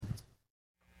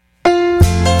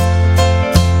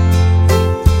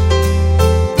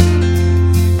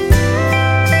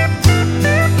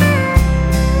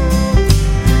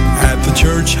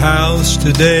house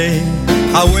today.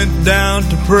 I went down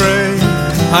to pray.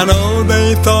 I know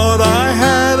they thought I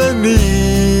had a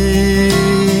need.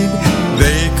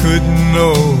 They couldn't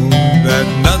know that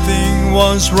nothing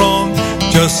was wrong,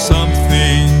 just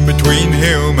something between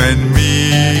him and me.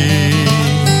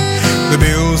 The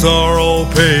bills are all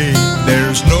paid,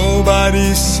 there's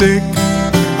nobody sick.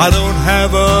 I don't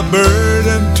have a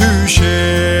burden to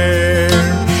share.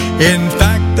 In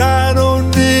fact, I don't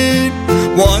need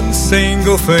one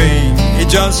single thing. It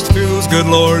just feels good,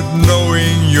 Lord,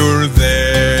 knowing you're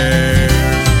there.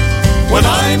 When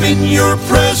I'm in your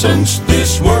presence,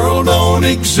 this world don't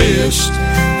exist,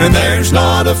 and there's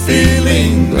not a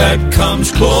feeling that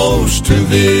comes close to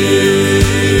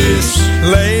this.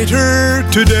 Later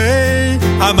today,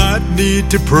 I might need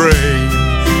to pray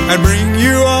and bring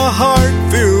you a heart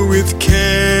filled with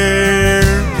care.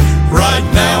 Right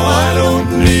now I don't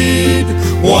need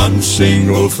one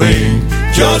single thing.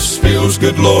 Just feels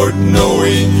good, Lord,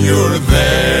 knowing you're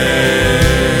there.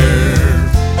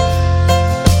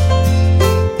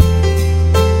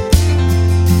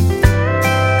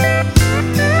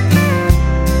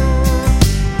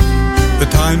 The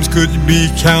times could be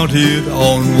counted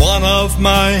on one of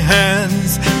my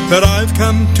hands that I've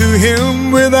come to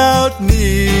him without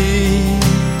need.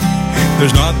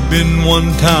 There's not been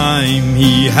one time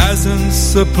he hasn't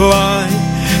supplied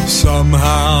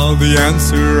somehow the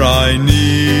answer I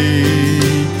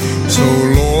need. So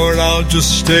Lord, I'll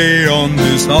just stay on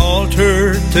this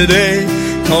altar today,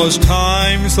 'cause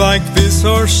times like this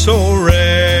are so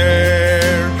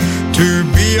rare. To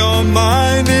be on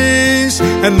my knees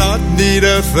and not need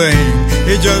a thing,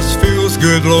 it just feels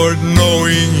good, Lord,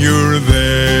 knowing you're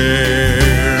there.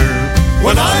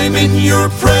 When I'm in your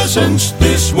presence,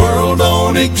 this world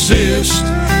don't exist,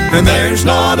 and there's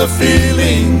not a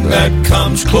feeling that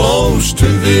comes close to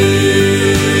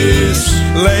this.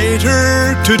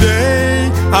 Later today,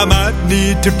 I might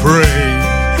need to pray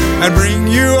and bring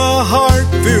you a heart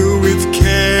filled with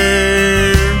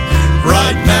care.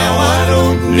 Right now I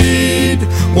don't need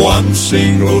one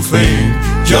single thing.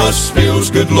 Just feels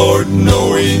good, Lord,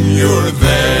 knowing you're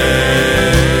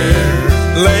there.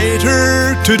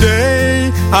 Later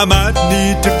today, I might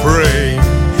need to pray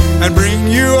and bring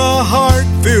you a heart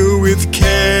filled with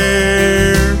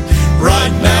care.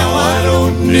 Right now I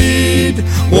don't need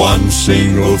one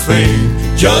single thing.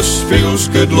 Just feels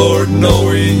good, Lord,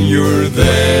 knowing you're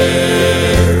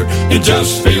there. It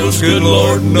just feels good,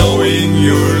 Lord, knowing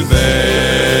you're there.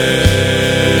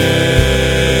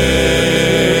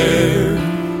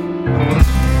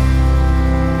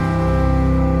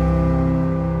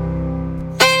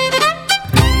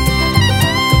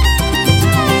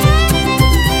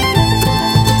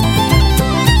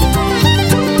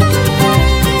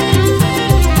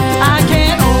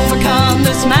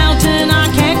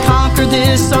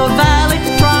 This old valley,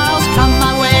 trials come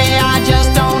my way, I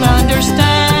just don't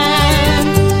understand.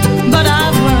 But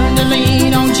I've learned to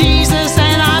lean on Jesus,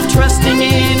 and I've tried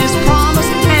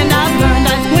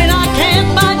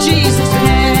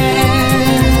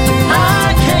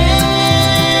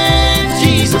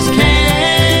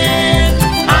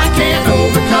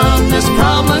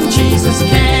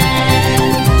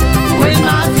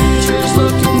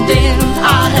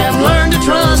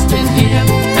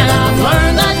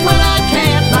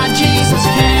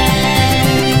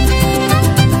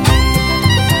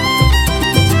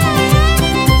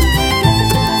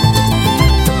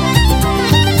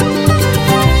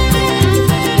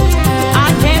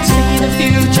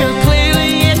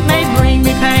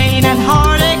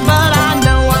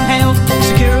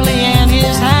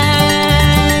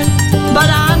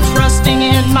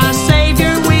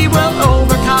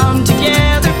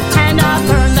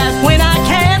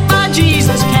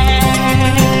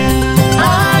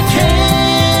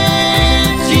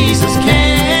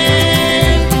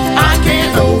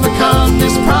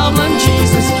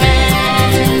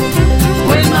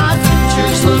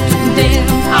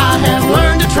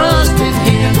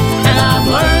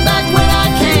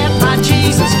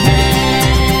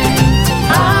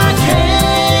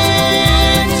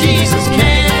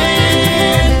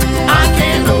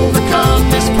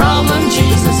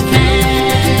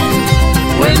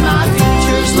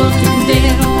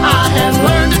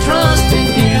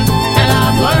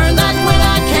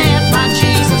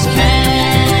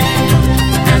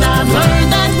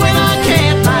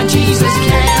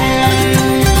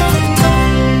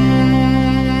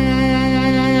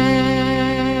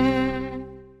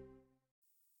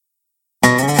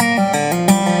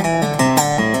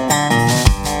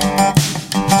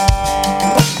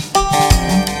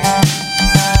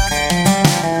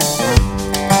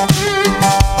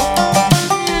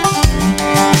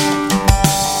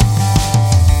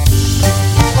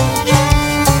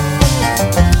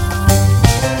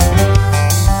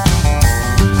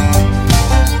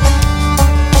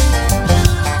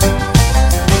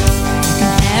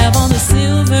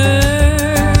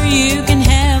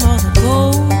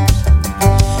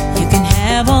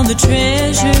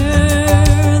treasure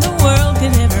the world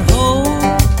could ever hold.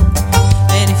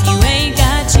 But if you ain't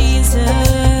got Jesus,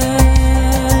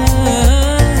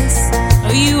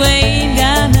 oh, you ain't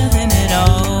got nothing at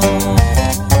all.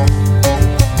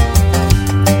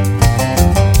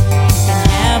 You can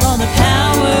have all the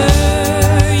power,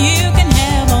 you can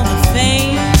have all the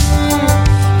fame,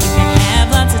 you can have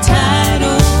lots of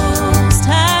titles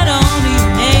tied onto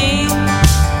your name.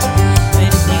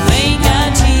 But if you ain't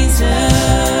got Jesus,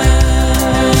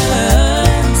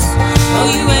 oh,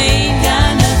 you ain't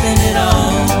got nothing at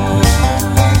all.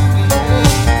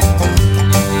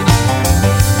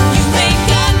 You ain't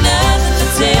got nothing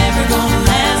that's ever gonna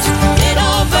last. It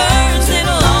all burns,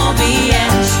 it'll all be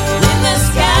ash. When the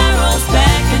sky rolls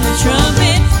back and the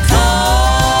trumpet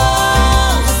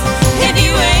calls, if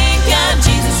you ain't got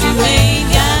Jesus, you ain't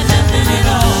got nothing at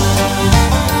all.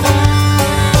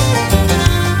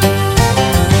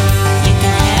 You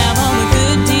can have all the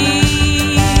good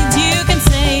deeds, you can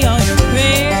say all your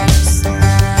prayers,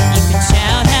 you can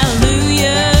shout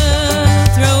hallelujah,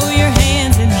 throw your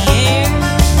hands in the air.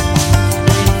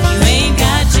 But if you ain't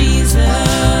got Jesus,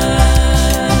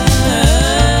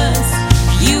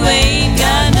 you ain't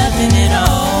got nothing at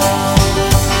all.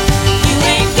 You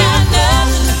ain't got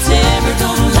nothing that's ever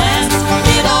gonna last.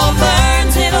 It all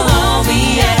burns, it'll all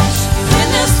be ash. When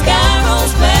the sky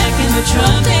rolls back and the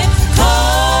trumpet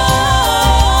calls,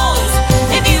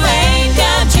 if you ain't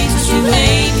got Jesus, you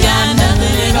ain't got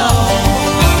nothing at all.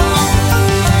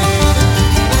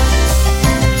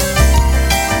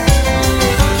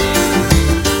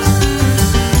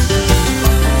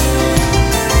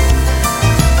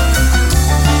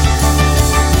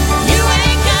 You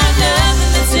ain't got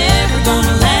nothing that's ever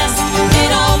gonna last.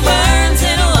 It all burns,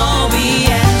 it'll all be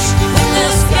ash. When the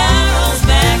sky rolls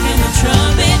back and the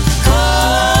trumpet calls,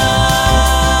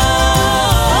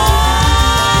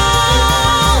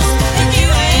 if you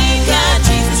ain't got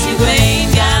Jesus, you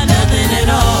ain't got nothing at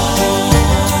all.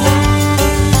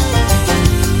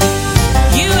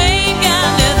 You ain't got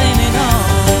nothing at all.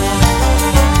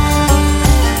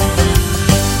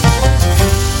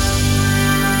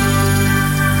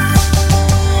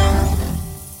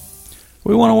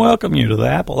 We want to welcome you to the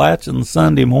Appalachian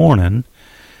Sunday morning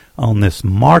on this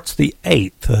March the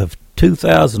 8th of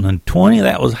 2020.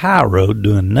 That was High Road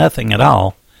doing Nothing at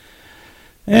All.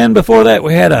 And before that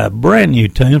we had a brand new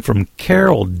tune from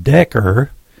Carol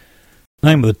Decker. The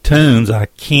name of the tune's I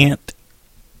Can't,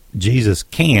 Jesus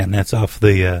Can. That's off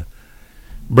the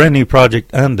brand new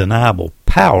project Undeniable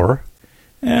Power.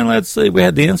 And let's see, we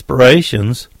had the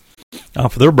Inspirations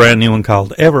off of their brand new one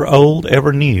called Ever Old,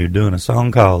 Ever New, doing a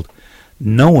song called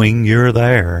Knowing You're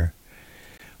There.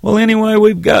 Well, anyway,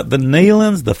 we've got the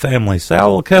Nealons, the Family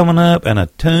Salvo coming up, and a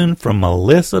tune from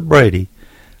Melissa Brady,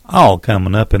 all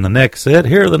coming up in the next set.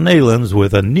 Here are the Nealons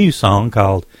with a new song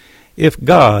called If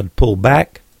God Pulled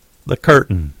Back the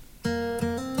Curtain.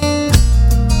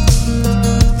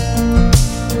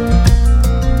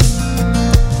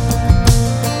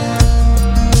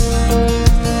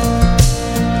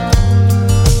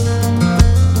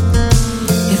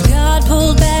 If God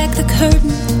pulled back the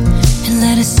curtain and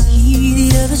let us see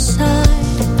the other side,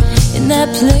 in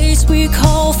that place we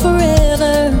call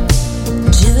forever,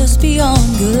 just beyond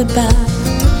goodbye,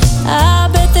 I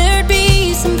bet there'd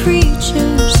be some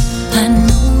preachers, I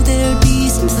know there'd be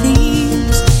some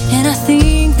thieves, and I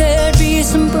think there'd be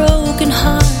some broken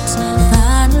hearts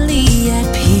finally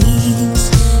at peace.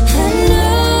 And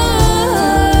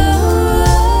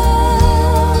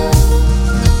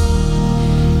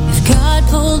if God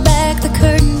pulled back the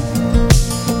curtain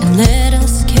and let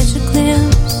us catch a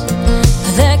glimpse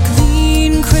of that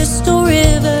clean crystal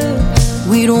river,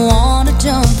 we'd want to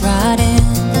jump right in.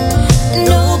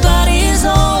 Nobody's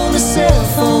on a cell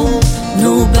phone,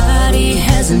 nobody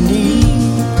has a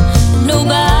need,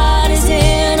 nobody's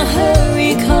in a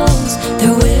hurry 'cause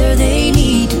they're where they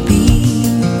need to be.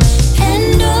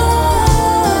 And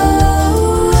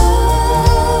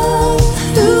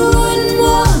who wouldn't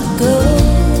want to go?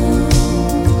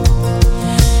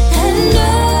 And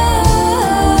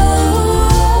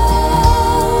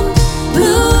who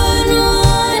wouldn't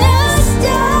want to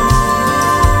stay?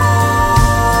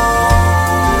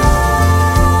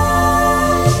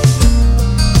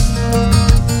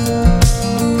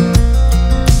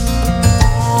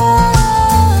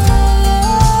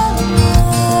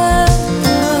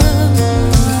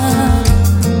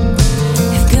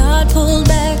 If God pulled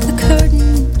back the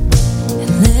curtain and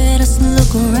let us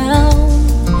look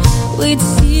around, we'd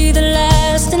see the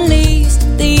last and least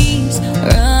of these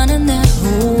running that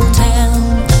whole town.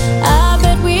 I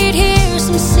bet we'd hear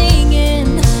some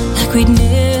singing like we'd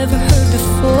never heard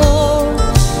before,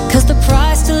 'cause the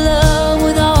price to love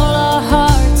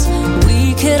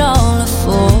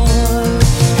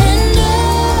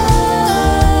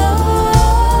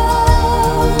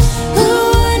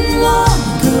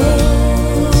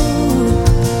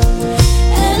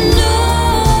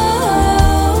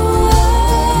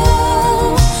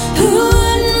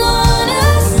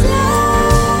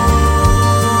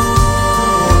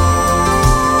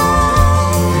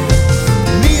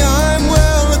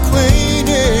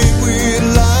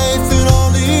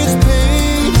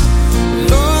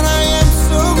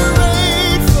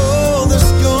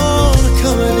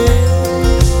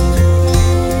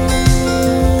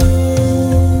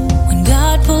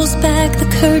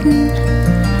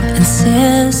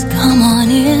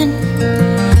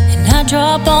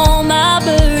drop all my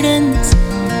burdens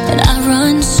and I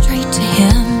run straight to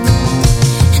Him.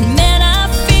 And man, I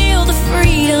feel the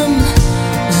freedom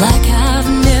like I've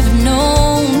never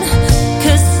known.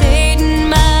 'Cause Satan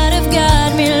might have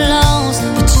got me lost,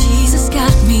 but Jesus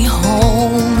got me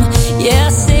home. Yeah,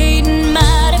 Satan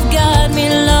might have got me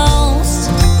lost,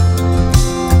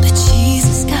 but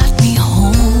Jesus got me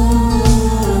home.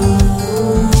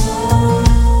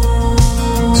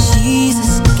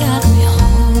 Jesus got me home.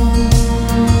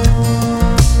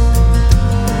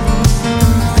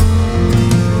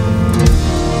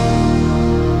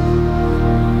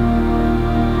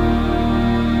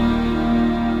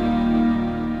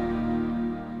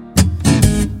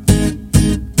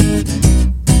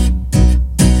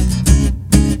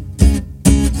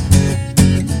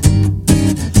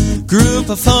 Group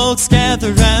of folks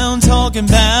gathered round talking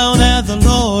about how the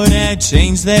Lord had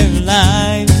changed their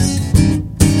lives.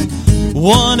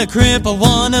 One a cripple,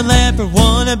 one a leper,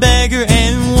 one a beggar,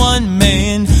 and one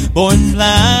man born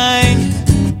blind.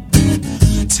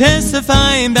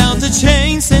 Testifying about the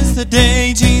change since the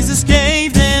day Jesus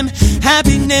gave them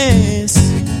happiness.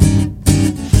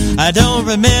 I don't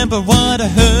remember what I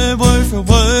heard word for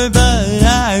word, but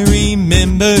I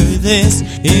remember this.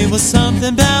 It was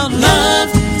something about love,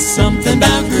 something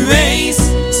about grace,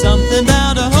 something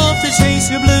about a hope to chase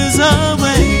your blues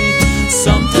away,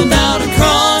 something about a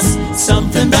cross,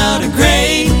 something about a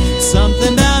grave,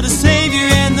 something about a Savior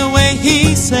and the way He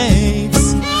saves.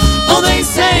 Oh, they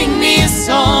sang me a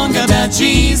song about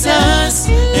Jesus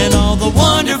and all the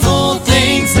wonderful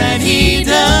things that He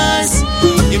does.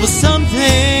 It was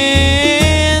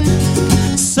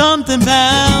something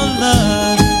about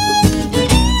love.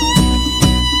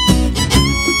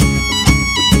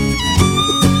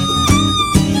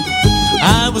 I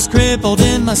was crippled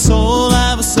in my soul,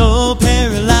 I was so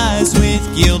paralyzed with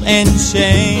guilt and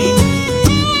shame.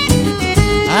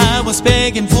 I was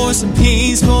begging for some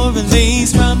peace, for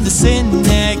release from the sin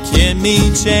that kept me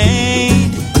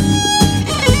chained.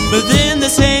 But then the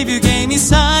Savior gave me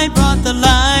sight, brought the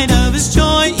light of His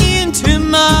joy into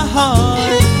my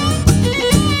heart.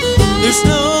 There's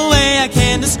no way I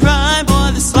can describe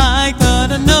what it's like,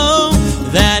 but I know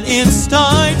that it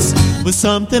starts with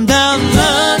something about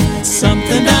love,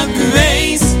 something about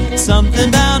grace, something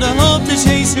about a hope to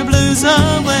chase your blues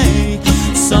away,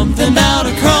 something about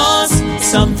a cross,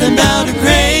 something about a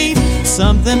grave,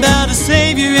 something about a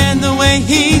Savior and the way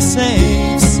He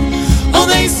saves. Oh,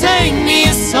 they sang me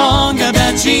a song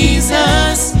about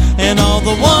Jesus and all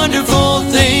the wonderful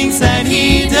things that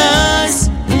He does.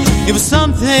 It was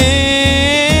something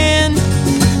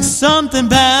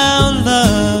about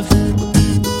love.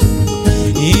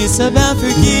 It's about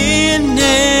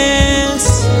forgiveness.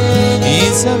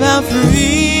 It's about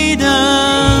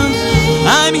freedom.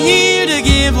 I'm here to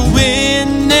give a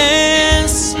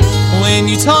witness when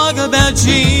you talk about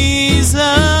Jesus.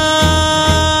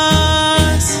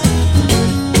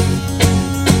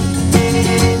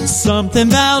 Something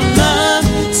about love,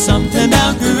 something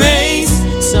about grace,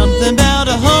 something about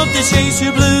a hope to chase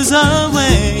your blues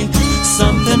away,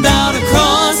 something about a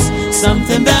cross,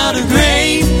 something about a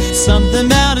grave, something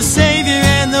about a Savior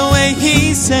and the way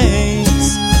He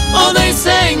saves. Oh, they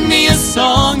sang me a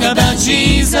song about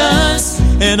Jesus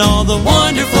and all the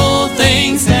wonderful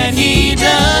things that He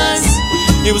does.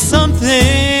 It was something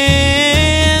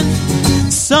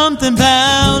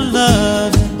about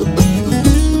love.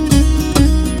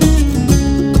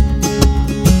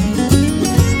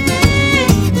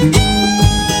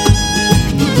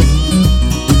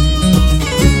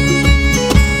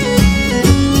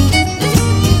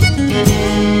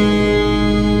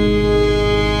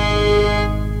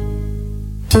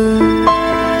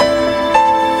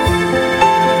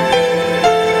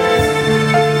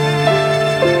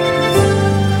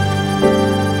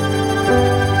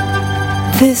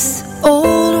 This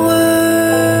old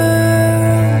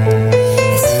world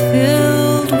is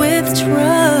filled with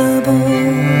trouble,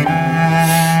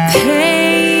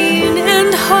 pain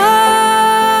and heartache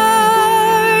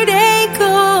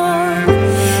on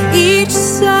each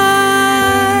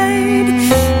side,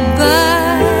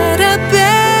 but a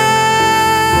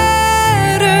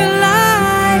better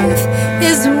life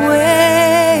is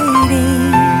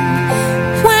waiting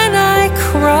when I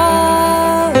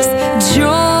cross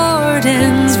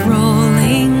Jordan's road.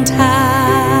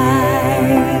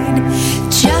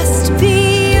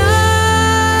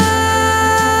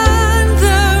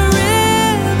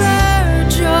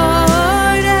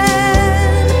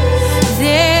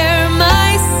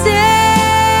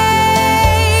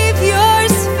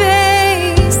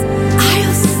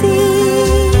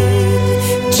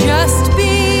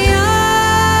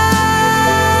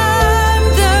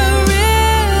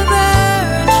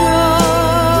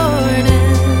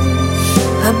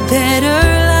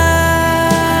 better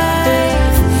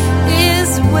life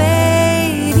is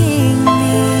waiting me.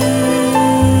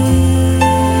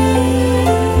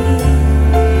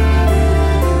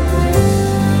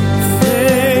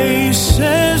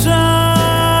 Faces of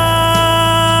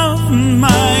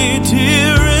my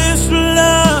dearest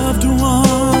loved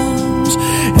ones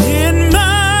in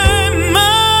my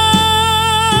mind,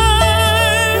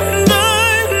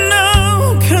 I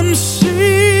now can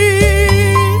see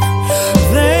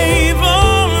they've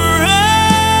already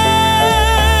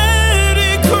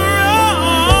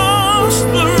crossed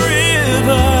the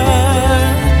river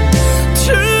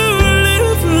to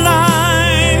live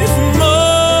life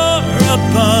more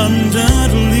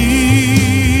abundantly.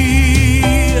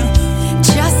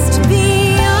 Just beyond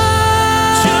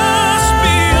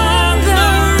the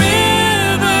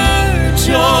river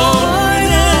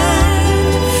Jordan,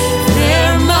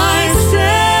 there my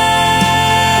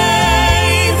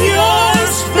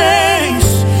Savior's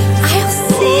face, I'll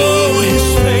see. Oh, his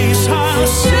face I'll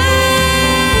see.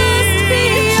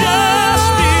 Just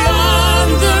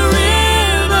beyond the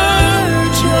river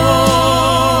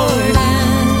Jordan,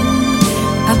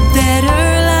 a better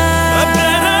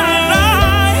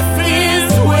life is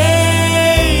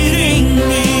waiting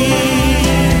me.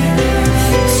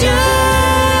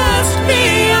 Just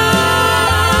beyond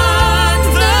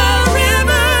the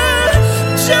river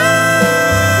Jordan,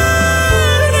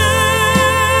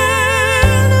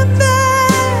 a better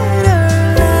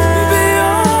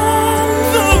Beyond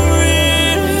the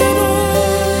river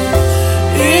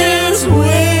is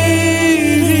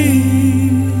waiting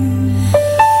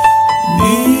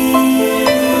me.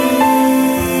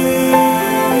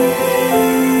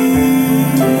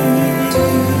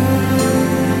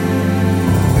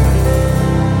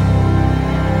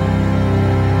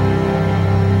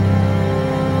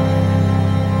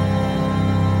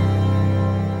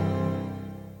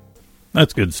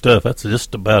 That's good stuff. That's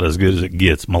just about as good as it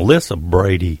gets. Melissa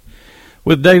Brady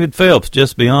with David Phelps,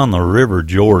 Just Beyond the River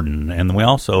Jordan. And we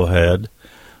also had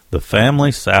the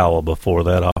Family Sour before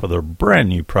that off of their brand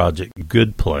new project,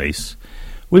 Good Place.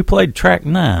 We played track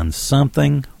 9,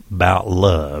 Something About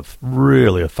Love.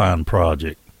 Really a fine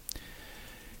project.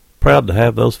 Proud to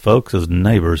have those folks as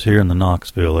neighbors here in the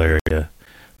Knoxville area.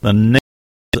 The neighbors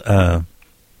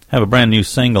have a brand new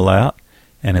single out,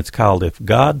 and it's called If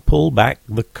God Pulled Back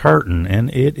the Curtain, and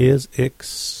it is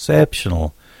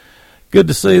exceptional. Good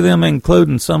to see them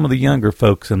including some of the younger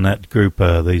folks in that group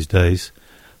these days.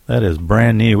 That is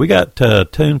brand new. We got a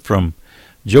tune from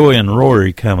Joey and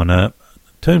Rory coming up,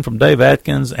 a tune from Dave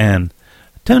Atkins, and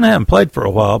a tune I haven't played for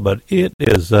a while, but it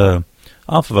is off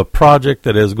of a project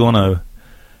that is going to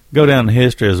go down in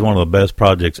history as one of the best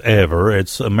projects ever.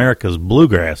 It's America's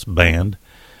Bluegrass Band.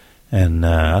 And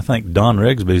I think Don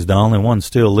Rigsby's the only one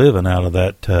still living out of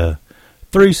that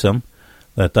threesome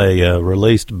that they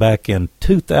released back in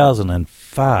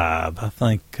 2005, I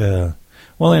think.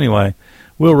 Well, anyway,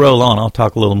 we'll roll on. I'll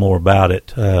talk a little more about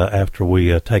it after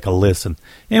we take a listen.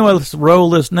 Anyway, let's roll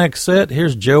this next set.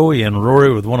 Here's Joey and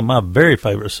Rory with one of my very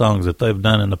favorite songs that they've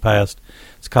done in the past.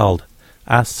 It's called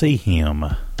I See Him.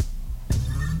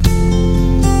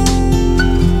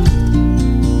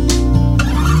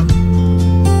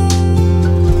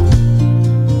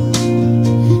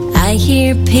 I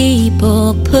hear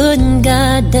people putting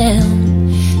God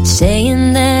down,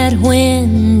 saying that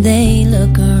when they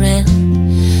look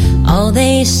around, all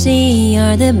they see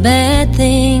are the bad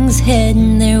things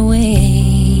heading their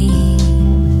way.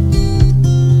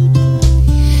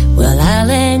 Well, I'll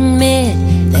admit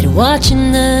that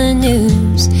watching the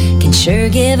news can sure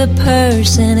give a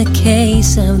person a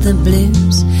case of the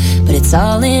blues, but it's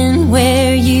all in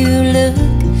where you look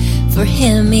for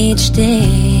him each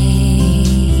day.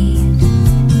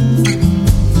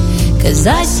 'Cause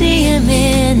I see him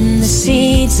in the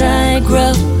seeds I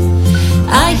grow,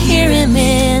 I hear him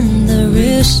in the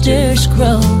roosters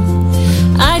crow,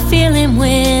 I feel him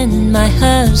when my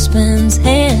husband's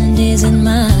hand is in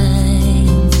mine.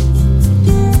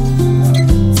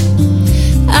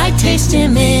 I taste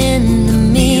him in the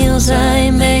meals I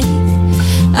make,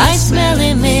 I smell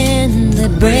him in the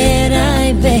bread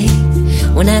I bake.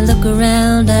 When I look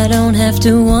around, I don't have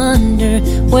to wonder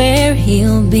where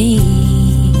he'll be.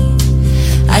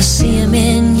 I see him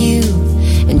in you,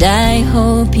 and I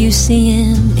hope you see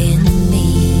him in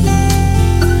me.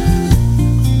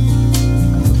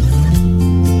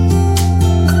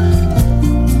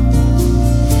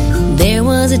 There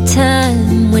was a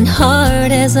time when,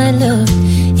 hard as I looked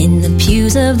in the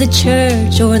pews of the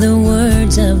church or the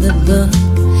words of the book,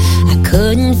 I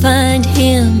couldn't find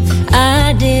him,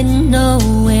 I didn't know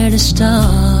where to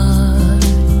start.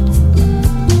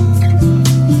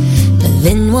 But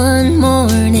then one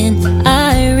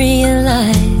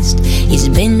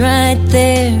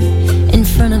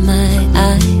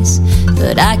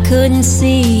couldn't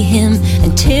see him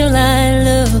until I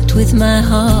looked with my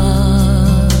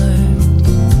heart.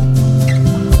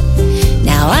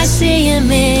 Now I see him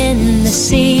in the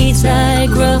seeds I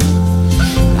grow.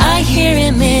 I hear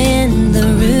him in the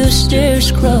roosters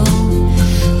crow.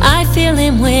 I feel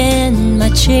him when my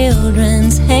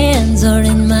children's hands are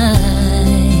in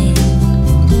mine.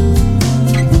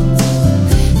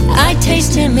 I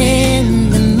taste him in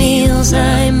the meals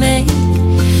I make.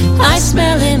 I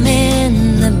smell him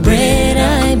in the bread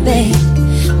I bake.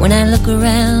 When I look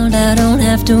around, I don't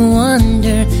have to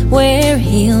wonder where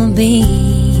he'll be.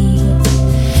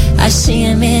 I see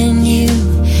him in you,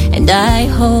 and I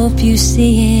hope you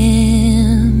see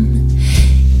him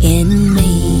in me.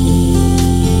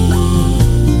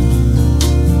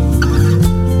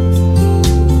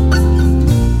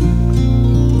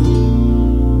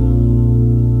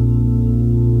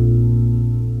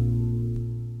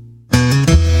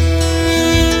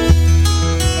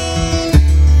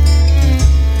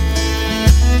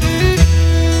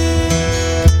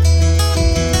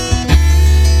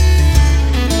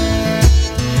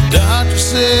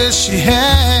 She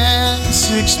had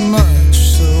 6 months or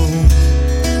so.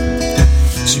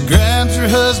 She grabs her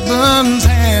husband's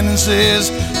hand and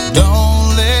says,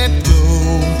 don't let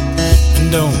go,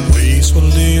 and don't waste what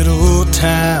little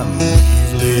time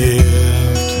we've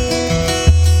left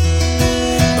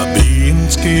by being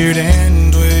scared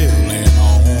and dwelling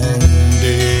on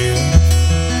death.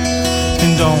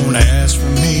 And don't ask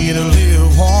for me to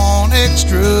live one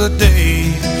extra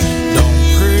day. Don't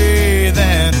pray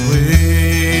that way.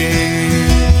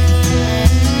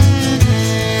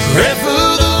 Pray for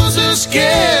those who are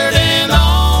scared and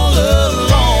all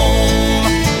alone.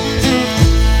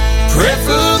 Pray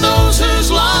for those who's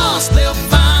lost, they'll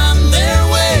find their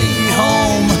way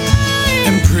home.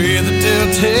 And pray that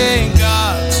they'll take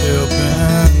God's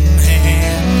helping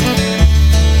hand.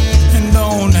 And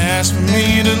don't ask for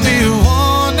me to live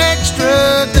one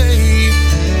extra day.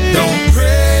 Don't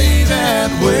pray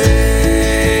that way.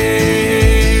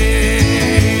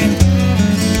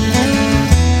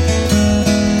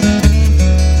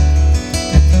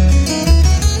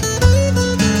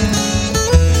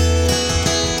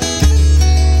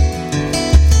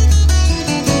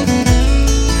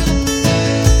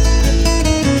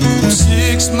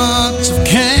 Months have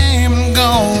came and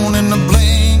gone in the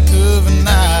blink of an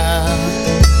eye,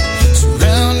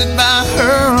 surrounded by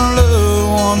her loved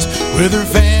ones, with her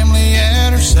family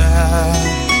at her side.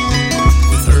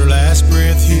 With her last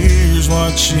breath, here's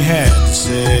what she had to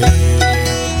say: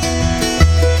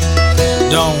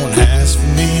 don't ask for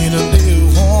me to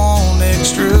live one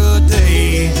extra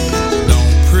day.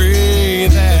 Don't pray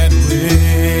that way.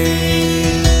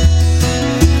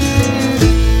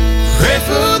 Pray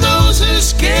for those who's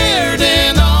scared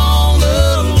and all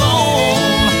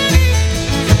alone.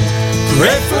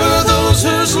 Pray for those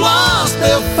who's lost,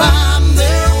 they'll find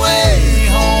their way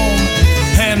home.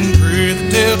 And pray that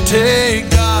they'll take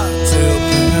God's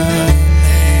helping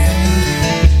hand.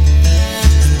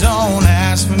 And don't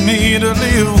ask for me to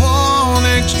live one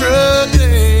extra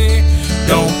day.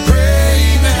 Don't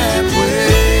pray that way.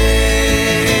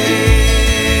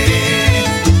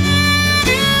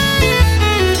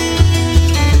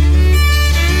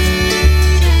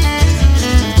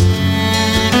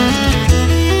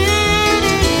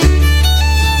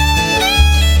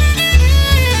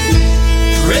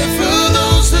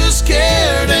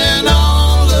 Scared and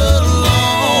all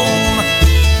alone.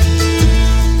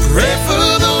 Pray for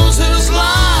those who's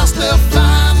lost, they'll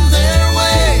find their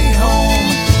way home.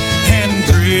 And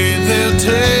pray they'll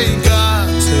take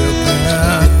God's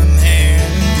helping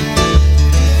hand.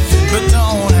 But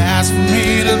don't ask for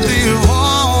me to live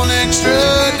one extra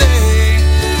day.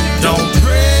 Don't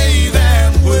pray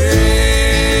that way.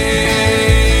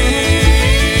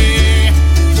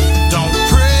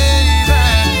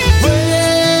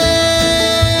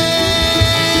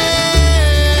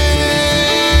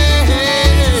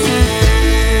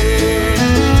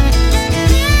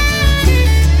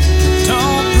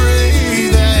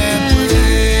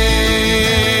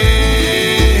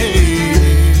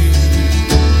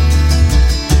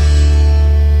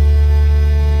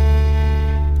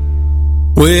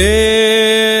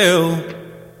 Well,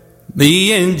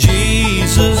 me and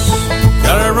Jesus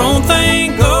got our own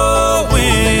thing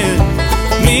going.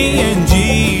 Me and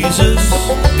Jesus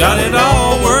got it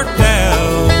all worked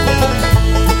out.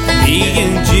 Me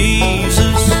and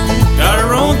Jesus got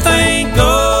our own thing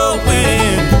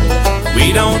going.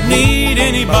 We don't need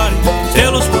anybody to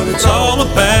tell us what it's all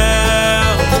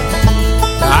about.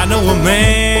 I know a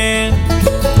man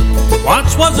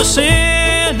once was a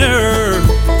sinner.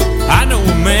 I know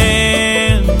a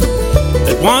man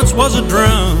that once was a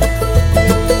drunk.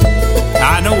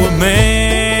 I know a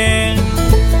man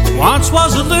once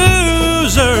was a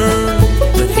loser,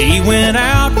 but he went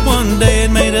out one day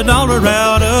and made $1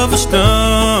 out of a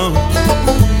stump.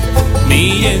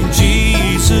 Me and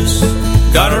Jesus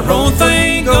got our own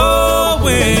thing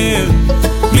going.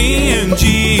 Me and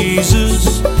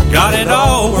Jesus got it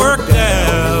all worked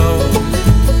out.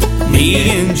 Me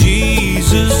and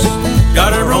Jesus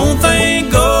got our own thing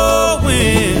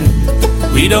going.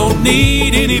 We don't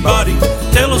need anybody to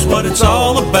tell us what it's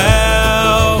all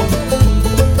about.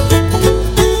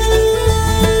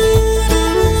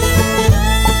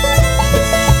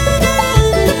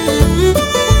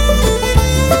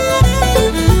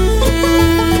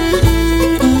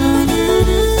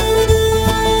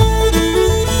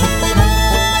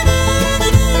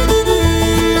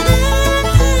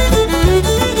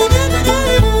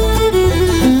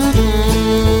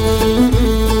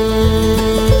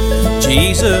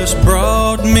 Jesus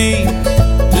brought me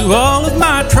through all of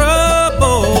my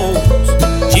troubles.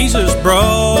 Jesus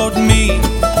brought me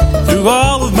through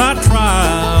all of my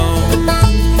trials.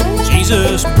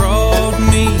 Jesus brought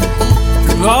me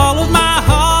through all of my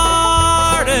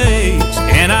heartaches.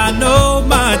 And I know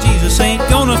my Jesus ain't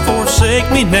gonna forsake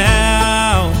me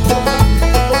now.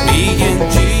 Me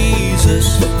and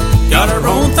Jesus got our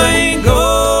own thing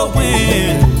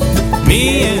going.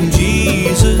 Me and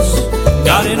Jesus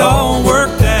got it all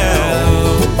worked out.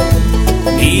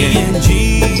 Me and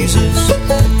Jesus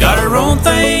got our own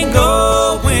thing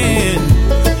going.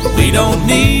 We don't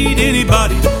need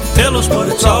anybody to tell us what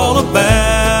it's all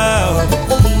about.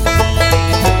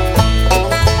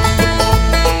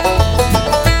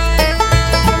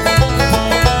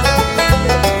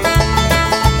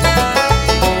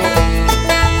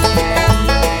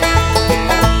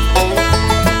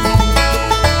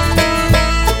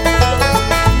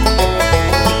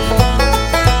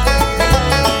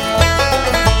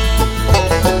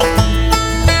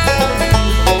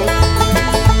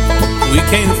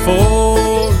 Can't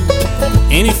afford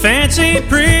any fancy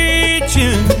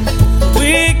preaching.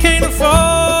 We can't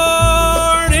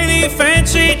afford any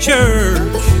fancy church.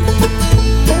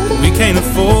 We can't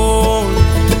afford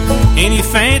any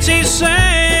fancy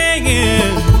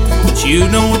singing. But you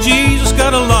know Jesus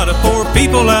got a lot of poor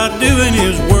people out doing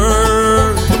His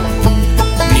work.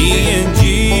 Me and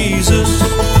Jesus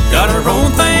got our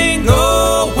own thing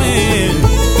going.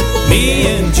 Me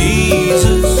and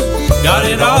Jesus got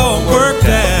it all worked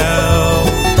out.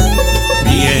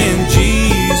 Me and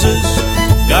Jesus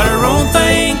got our own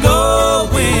thing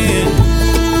going.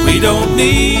 We don't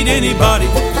need anybody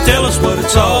to tell us what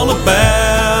it's all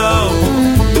about.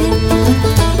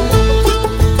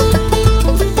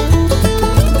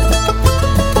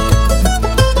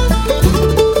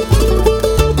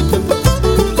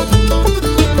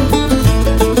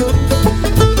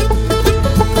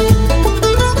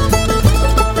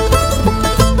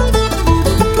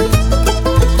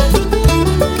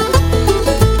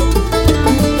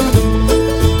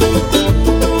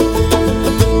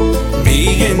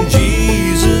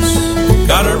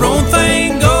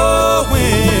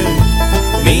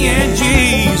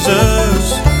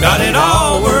 Got it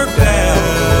all worked out.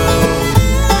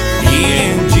 Me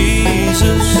and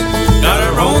Jesus got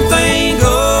our own thing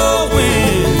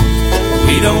going.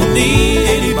 We don't need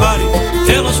anybody to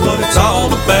tell us what it's all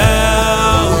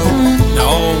about.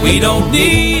 No, we don't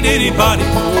need anybody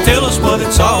to tell us what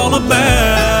it's all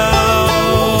about.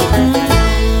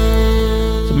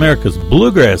 It's America's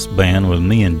Bluegrass Band with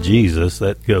Me and Jesus.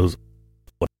 That goes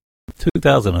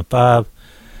 2005.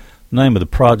 Name of the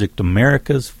project,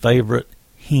 America's Favorite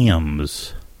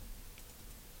Hymns.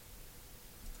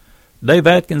 Dave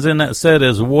Atkins in that set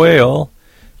as well.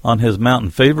 On his Mountain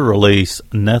Fever release,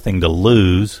 Nothing to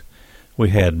Lose, we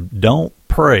had Don't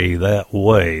Pray That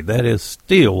Way. That is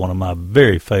still one of my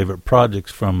very favorite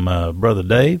projects from Brother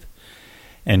Dave.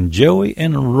 And Joey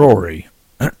and Rory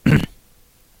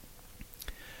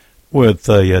with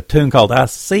a tune called I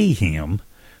See Him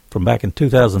from back in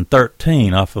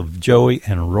 2013 off of Joey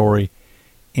and Rory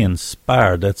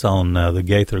Inspired. That's on the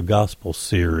Gaither Gospel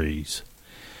series.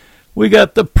 We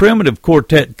got the Primitive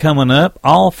Quartet coming up,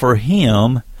 All for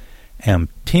Him, and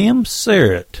Tim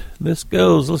Serrett. This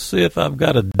goes, let's see if I've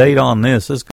got a date on this.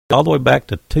 This goes all the way back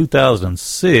to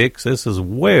 2006. This is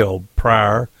well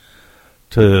prior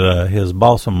to his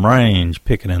Balsam Range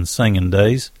picking and singing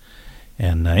days.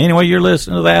 And anyway, you're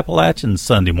listening to the Appalachian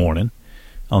Sunday morning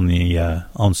on the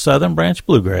on Southern Branch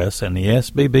Bluegrass and the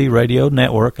SBB Radio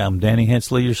Network. I'm Danny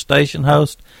Hensley, your station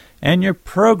host and your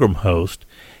program host.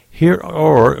 Here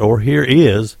here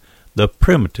is the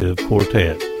Primitive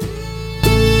Quartet.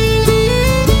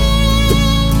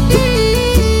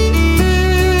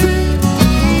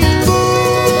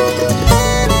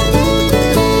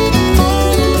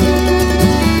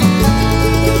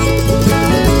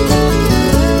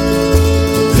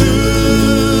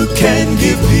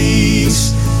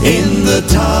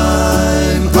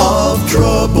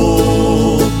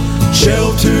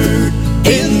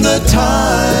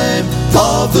 time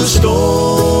of the storm.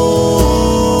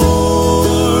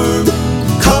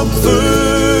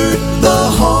 Comfort the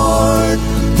heart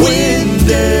when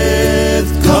death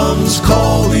comes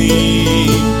calling.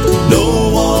 No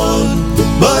one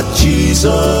but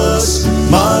Jesus,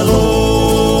 my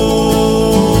Lord.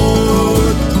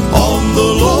 On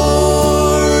the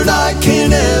Lord I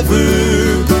can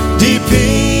ever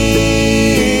depend.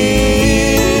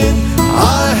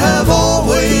 I have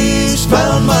always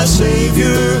found my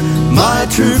Savior, my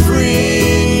true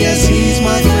friend. Yes, He's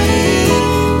my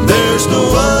friend. There's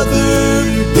no other,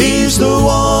 He's the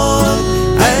one,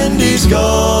 and He's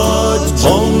God's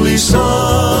only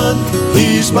Son.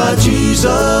 He's my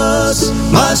Jesus,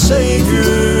 my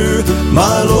Savior,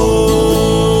 my Lord.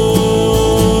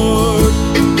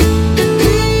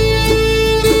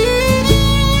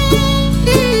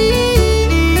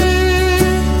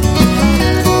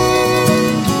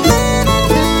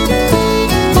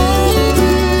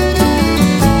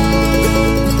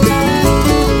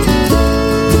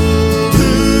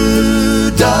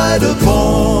 Who died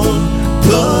upon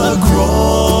the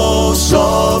cross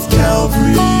of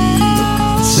Calvary,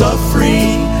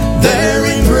 suffering there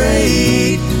in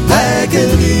great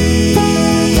agony,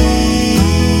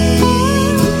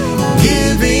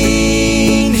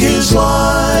 giving His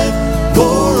life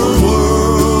for a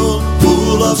world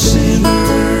full of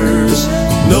sinners.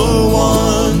 No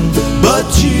one but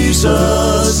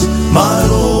Jesus, my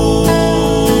Lord.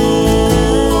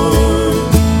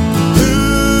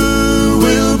 Who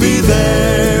will be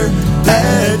there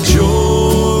at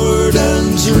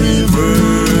Jordan's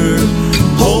river,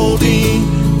 holding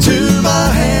to my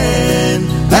hand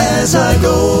as I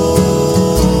go,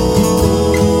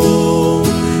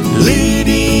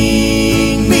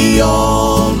 leading me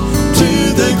on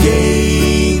to the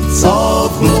gates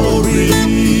of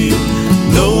glory.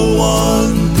 No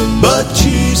one but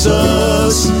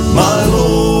Jesus, my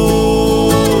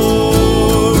Lord.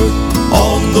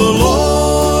 On the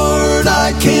Lord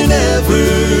I can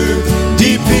ever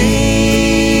depend.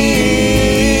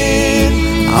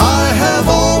 I have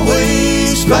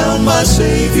always found my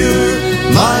Savior,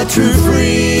 my true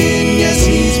friend. Yes,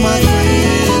 He's my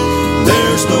friend.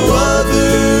 There's no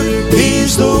other,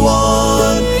 He's the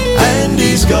one, and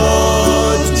He's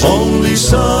God's only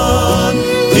Son.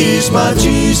 He's my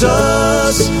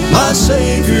Jesus, my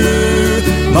Savior,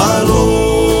 my Lord.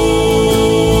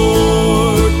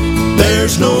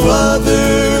 There's no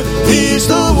other, He's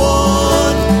the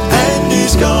one, and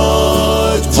He's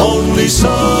God's only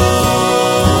Son.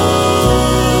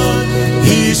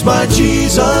 He's my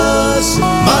Jesus,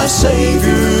 my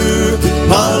Savior,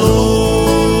 my Lord.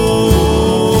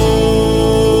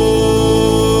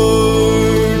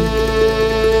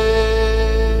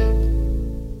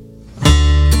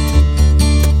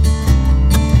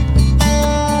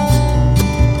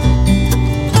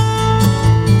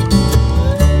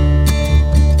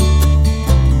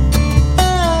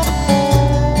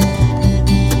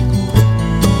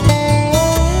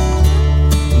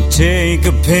 Take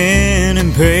a pen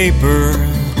and paper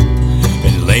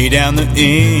and lay down the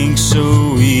ink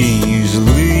so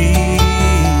easily.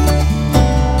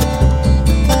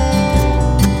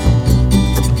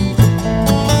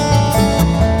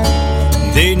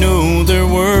 They know their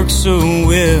work so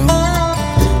well,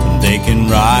 they can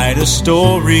write a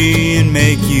story and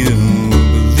make you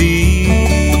believe.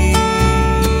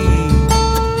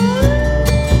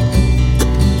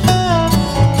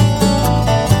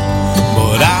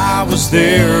 But I was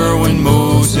there when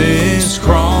Moses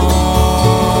crossed,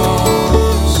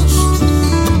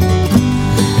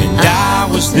 and I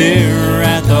was there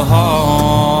at the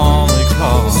Holocaust.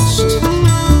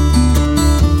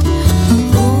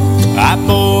 I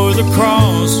bore the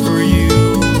cross for you,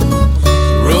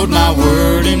 wrote my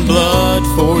word in blood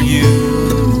for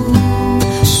you,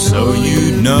 so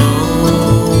you know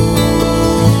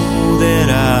that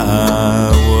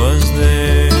I was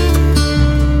there.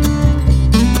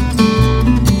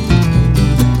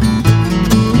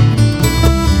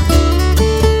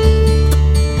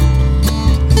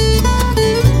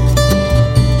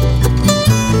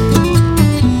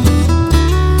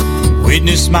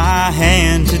 Witness my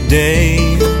hand today.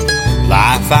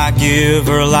 Life I give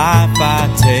or life I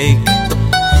take,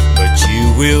 but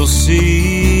you will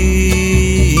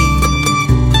see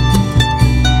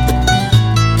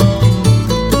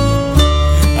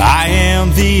I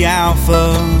am the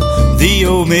Alpha, the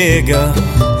Omega,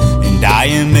 and I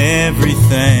am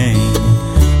everything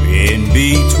in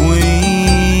between.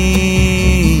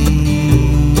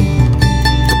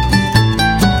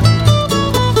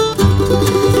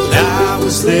 I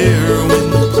was there when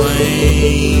the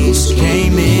planes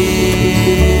came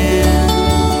in,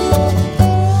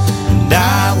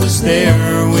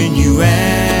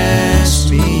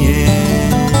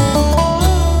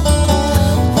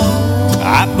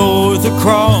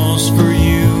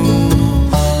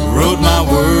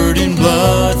 word in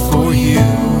blood for you,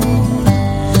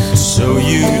 so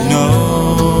you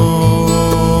know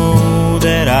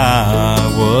that I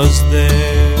was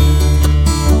there.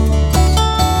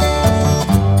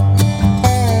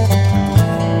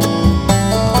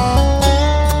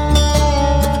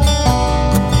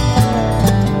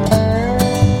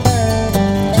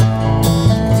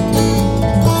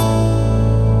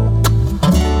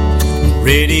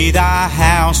 Ready thy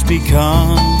house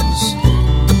becomes,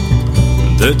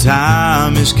 the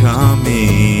time is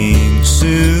coming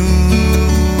soon.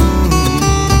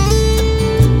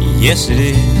 Yes, it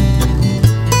is.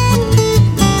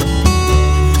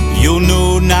 You'll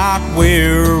know not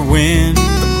where or when,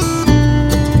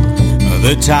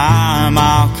 the time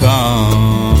I'll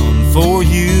come for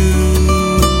you.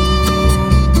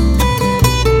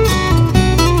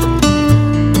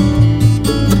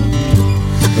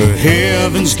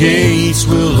 Heaven's gates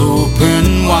will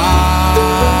open wide,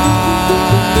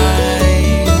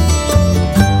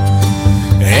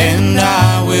 and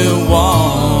I will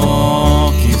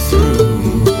walk you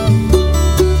through.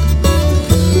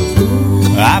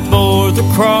 I bore the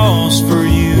cross for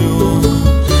you,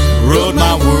 wrote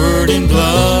my word in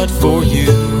blood for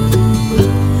you,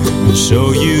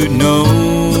 so you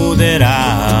know that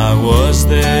I was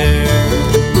there.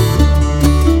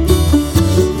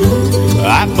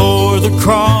 I bore the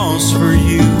cross for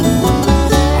you,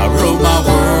 I wrote my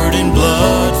word in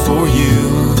blood for you,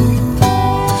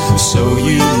 so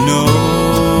you know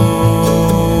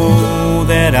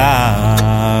that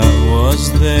I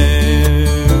was there.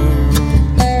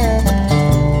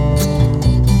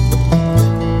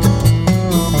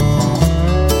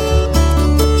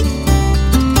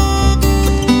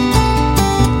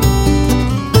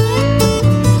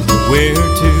 Where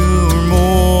two or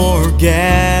more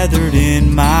gathered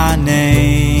in my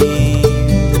name,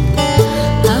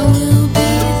 I will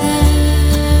be there,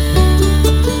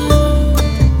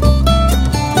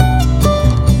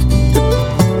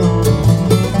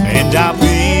 and I'll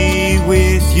be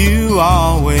with you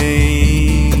always.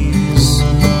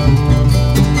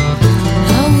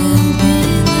 I will be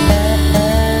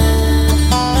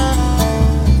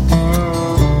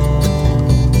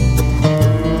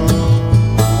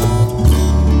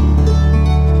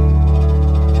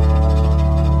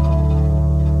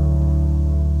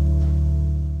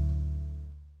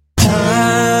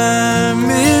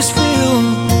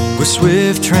With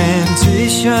swift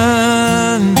transition,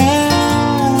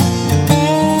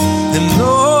 and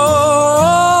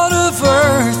Lord of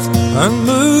earth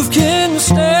unmoved can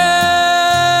stand.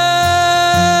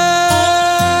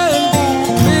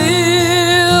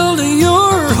 Build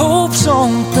your hopes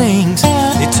on things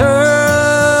eternal,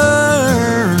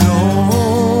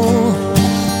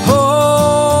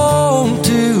 hold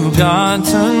to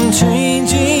God's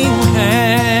unchanging hand.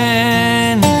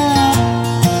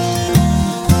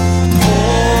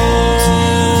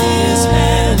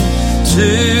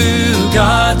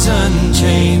 God's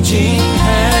unchanging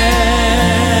hand.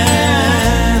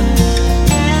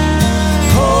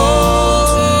 Hold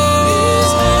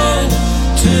his hand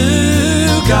to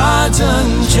God's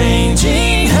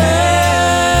unchanging hand.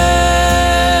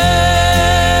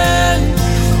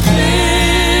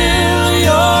 Fill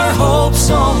your hopes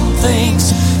on things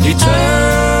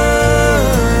eternal.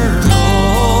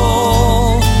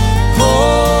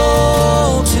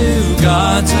 Hold to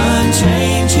God's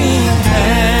unchanging hand.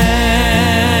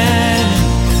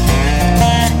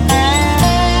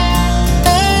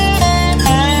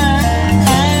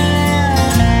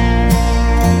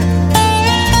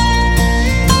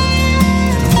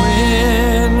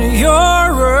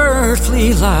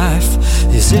 Life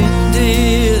is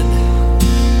ended,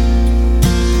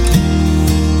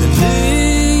 and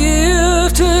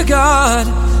if to God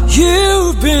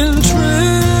you've been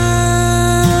true,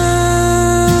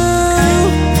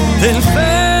 then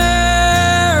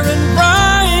fair and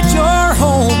bright your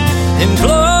home in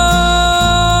glory,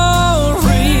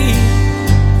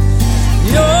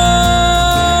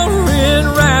 your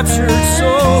enraptured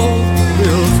soul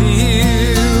will view.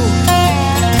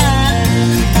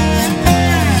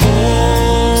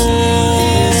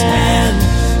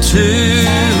 To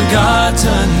God's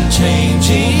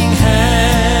unchanging hand.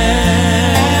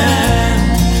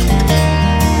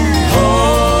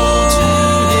 Hold to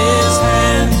his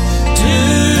hand, to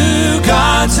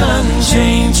God's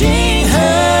unchanging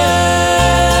hand.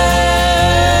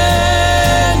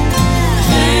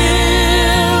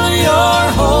 Fill your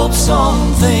hopes on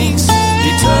things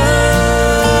eternal.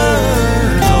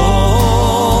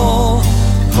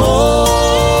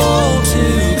 Hold to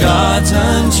God's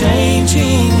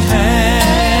unchanging hand.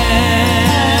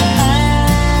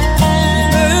 You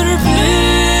better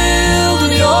build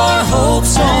your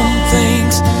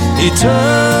eternal.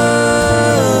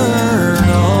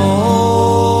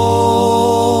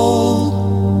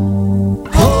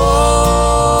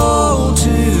 Oh,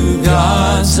 to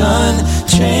God's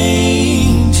unchanging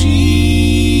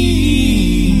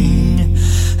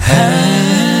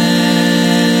hand.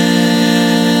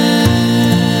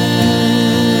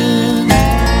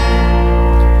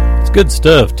 It's good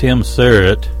stuff, Tim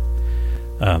Serrett.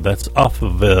 That's off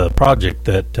of a project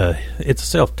that it's a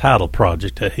self-titled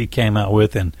project that he came out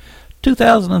with in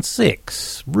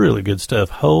 2006. Really good stuff.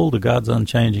 Hold to God's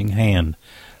Unchanging Hand.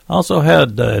 Also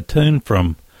had a tune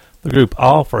from the group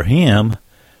All For Him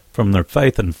from their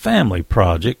Faith and Family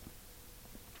project.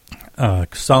 A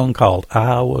song called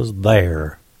I Was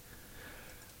There.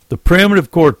 The Primitive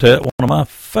Quartet, one of my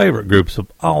favorite groups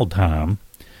of all time,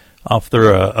 off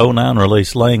their 09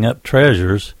 release Laying Up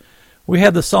Treasures. We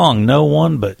had the song No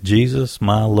One But Jesus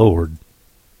My Lord.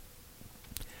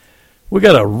 We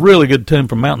got a really good tune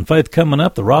from Mountain Faith coming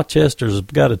up. The Rochesters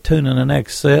have got a tune in the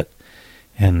next set.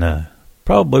 And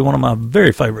probably one of my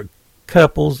very favorite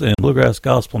couples in bluegrass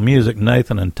gospel music,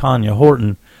 Nathan and Tanya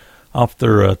Horton, off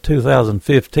their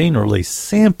 2015 release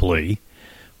Simply.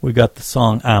 We got the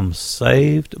song I'm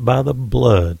Saved by the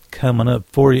Blood coming up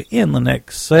for you in the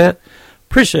next set.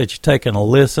 Appreciate you taking a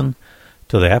listen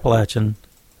to the Appalachian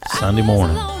Sunday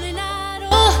morning.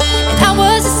 I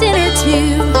was a sinner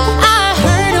too. I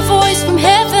heard a voice from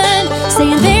heaven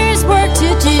saying there's work to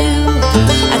do.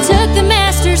 I took the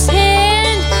master's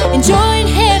hand and joined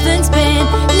heaven's band.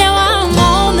 Now I'm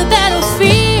on the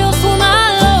battlefield for my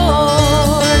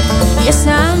Lord. Yes,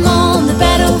 I'm on the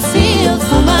battlefield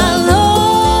for my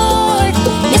Lord.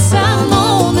 Yes, I'm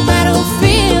on the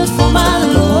battlefield for my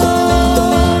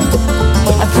Lord.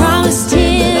 I promised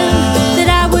him that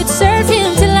I would serve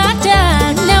him till I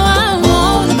died. Now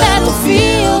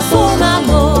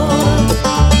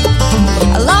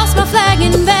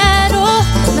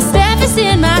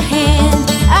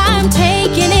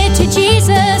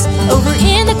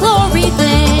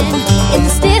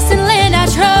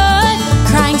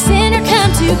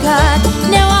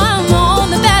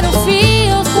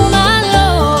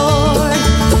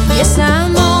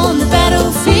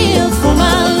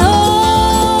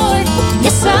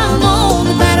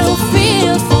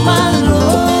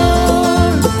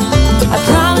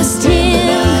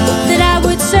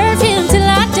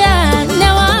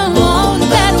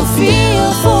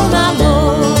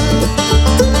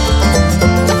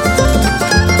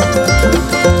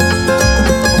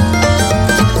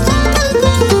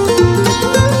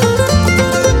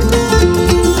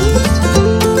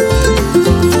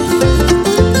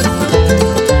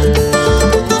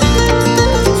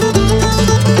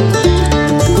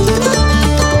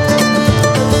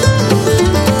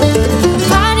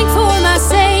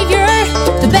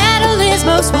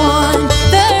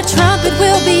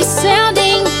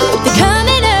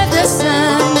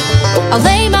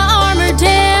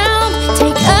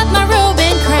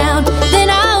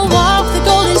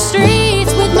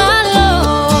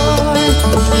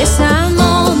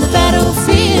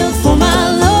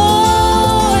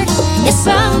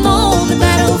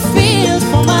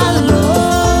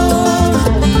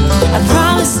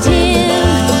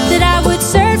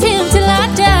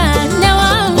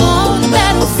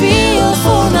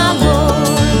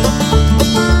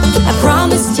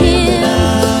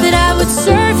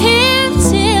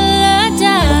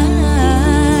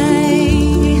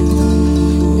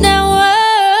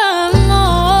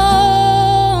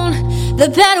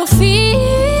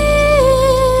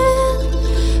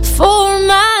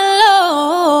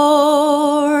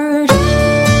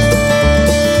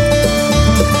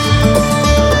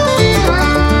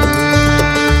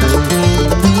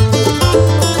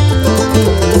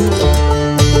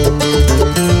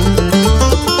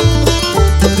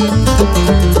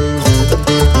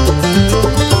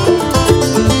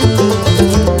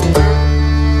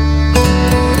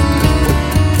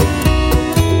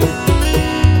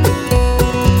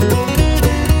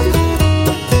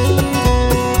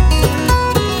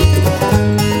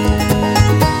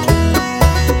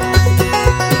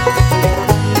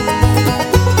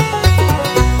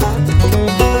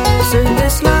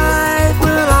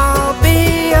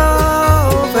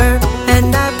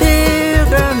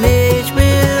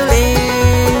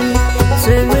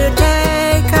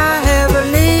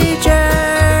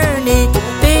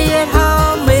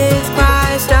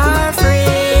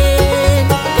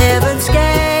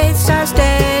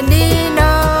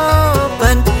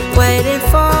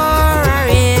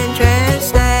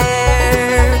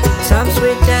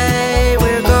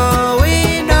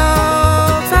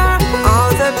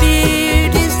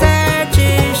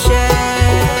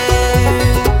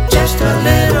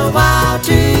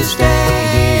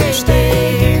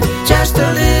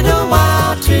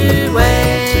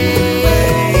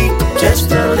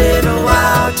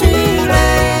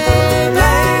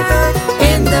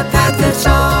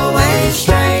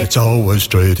It's always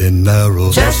straight and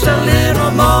narrow. Just a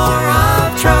little more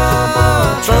of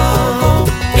trouble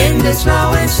in this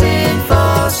low and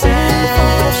sinful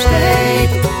state.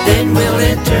 Then we'll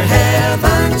enter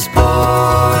heaven's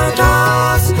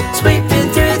portals, sweeping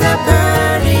through the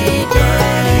pearly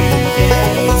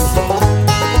gates.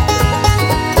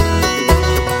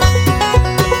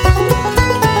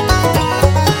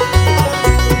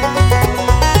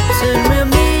 Soon we'll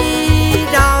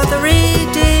meet all the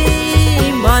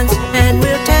redeemed ones, and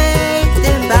we'll take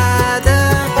them by the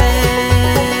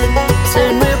hand.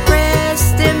 Soon we'll press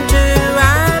them to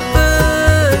our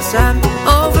bosom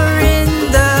over in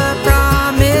the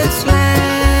promised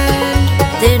land.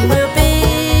 Then we'll be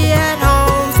at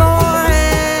home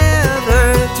forever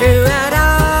throughout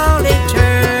all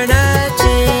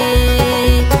eternity.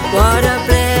 What a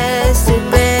blessed,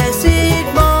 blessed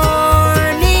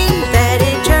morning that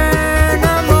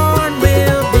eternal morn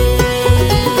will be.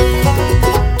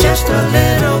 Just a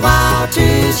little while to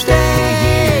stay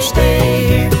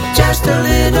here. Just a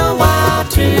little while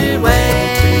to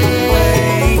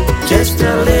wait. Just a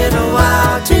little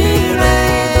while to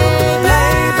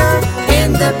labor in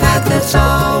the path that's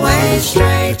always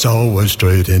straight. It's always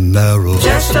straight and narrow.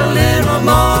 Just a little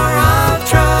more of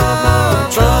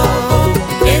trouble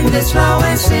in this low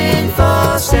and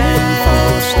sinful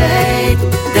state.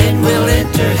 Then we'll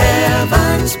enter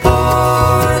heaven's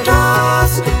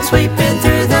portals, sweeping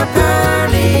through the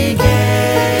pearly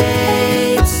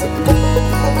gates.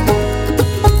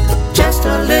 Just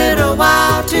a little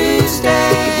while to stay.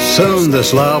 Soon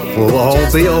this life will all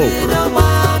Just be a over, little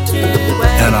while to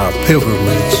wait. and our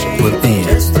pilgrimage will end.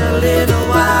 Just a little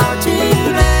while to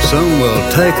lay. Soon we'll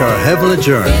take our heavenly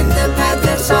journey, In the path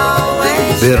that's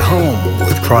always be at home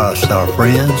with Christ our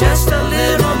friend. just a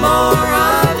little more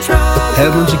of trouble.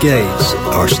 Heaven's gates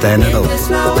are standing open,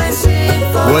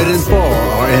 waiting for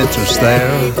our entrance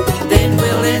there. Then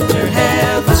we'll enter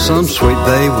heaven. Some sweet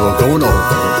day we'll go and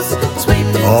over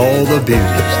all the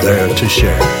beauties there to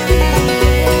share.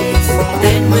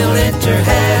 Then we'll enter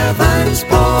heaven's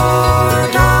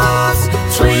portals,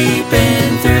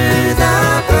 sweeping through the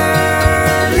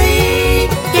pearly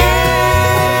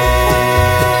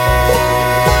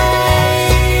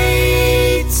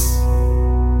gates.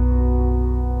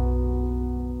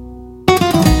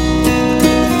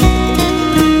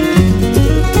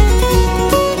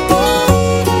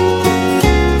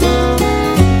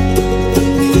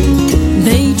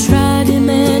 They tried him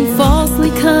and falsely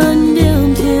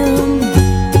condemned him.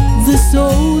 The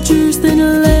soldiers then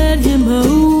led him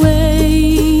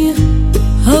away,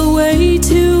 away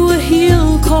to a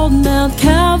hill called Mount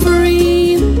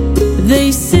Calvary.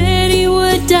 They said he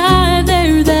would die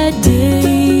there that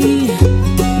day.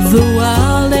 The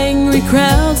wild, angry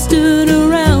crowd stood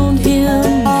around him.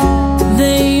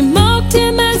 They mocked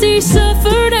him as he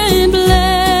suffered and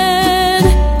bled.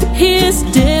 His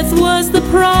death was the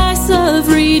price of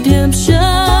redemption,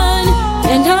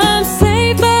 and I'm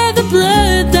saved by the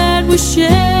blood that was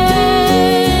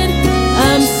shed.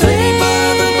 I'm saved by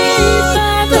the blood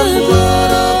of the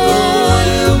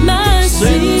Lamb. My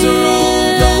sins are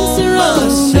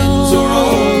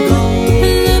all gone.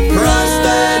 The price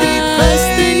that he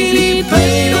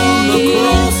paid on the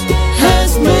cross has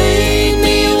made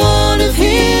me one of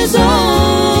his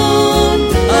own.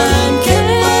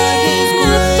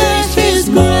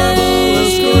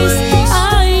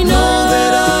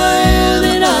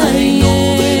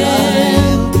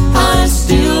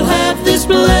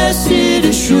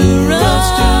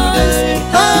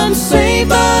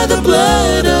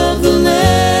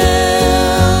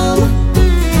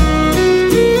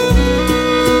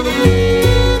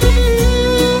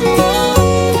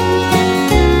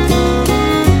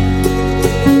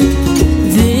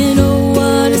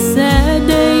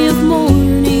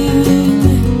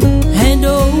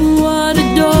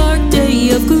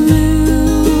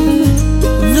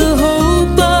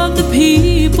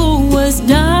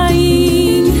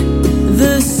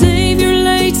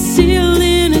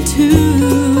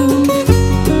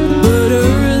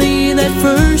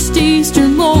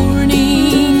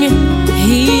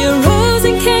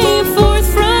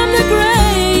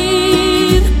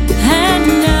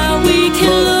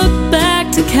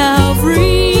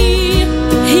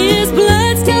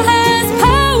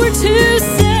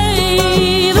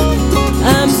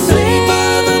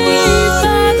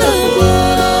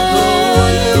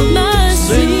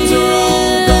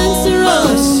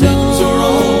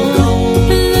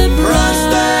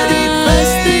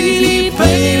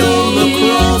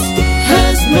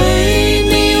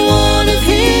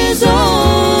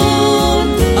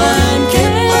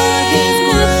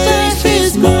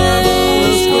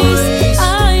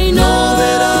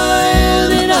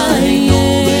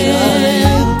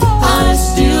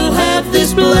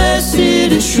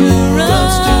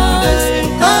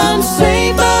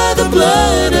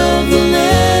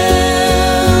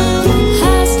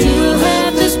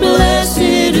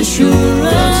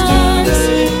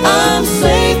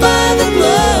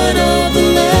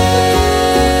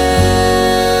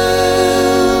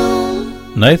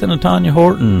 Nathan and Tanya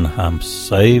Horton, I'm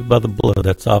Saved by the Blood.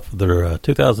 That's off of their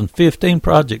 2015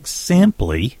 project,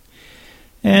 Simply.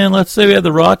 And let's see, we had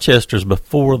the Rochesters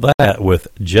before that with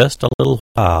Just a Little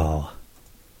While.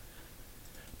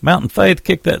 Mountain Faith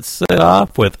kicked that set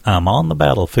off with I'm on the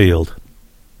Battlefield.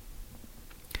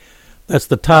 That's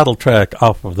the title track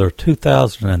off of their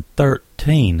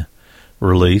 2013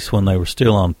 release when they were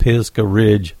still on Pisgah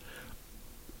Ridge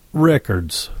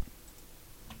Records.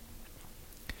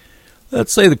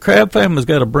 Let's see, the Crab Family's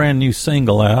got a brand new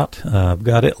single out. I've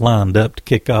got it lined up to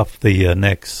kick off the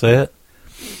next set.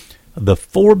 The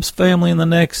Forbes Family in the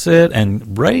next set,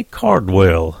 and Ray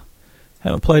Cardwell.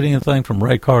 Haven't played anything from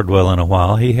Ray Cardwell in a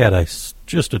while. He had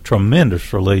just a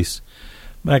tremendous release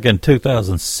back in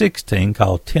 2016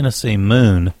 called Tennessee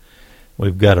Moon.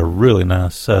 We've got a really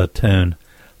nice tune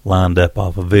lined up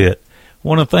off of it. I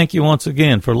want to thank you once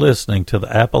again for listening to the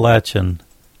Appalachian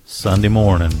Sunday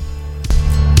Morning.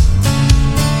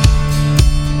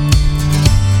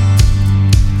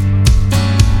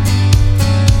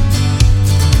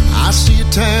 I see a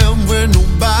town where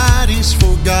nobody's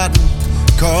forgotten,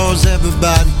 'cause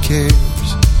everybody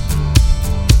cares.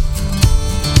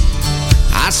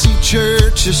 I see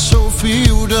churches so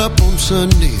filled up on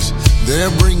Sundays,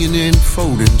 they're bringing in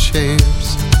folding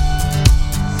chairs.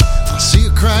 I see a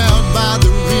crowd by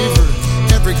the river,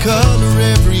 every color,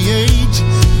 every age.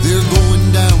 They're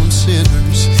going down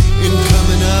sinners and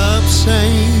coming up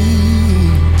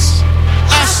saints.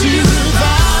 I see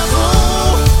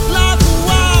revival like a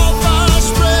wildfire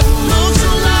spreading, looks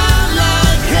alive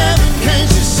like heaven. Can't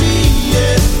you see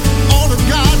it? All of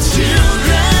God's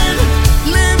children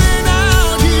living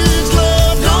out His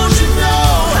love. Don't you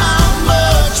know how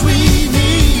much we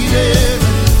need it?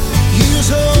 His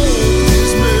hope,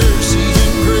 His mercy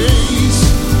and grace.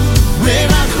 When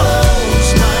I close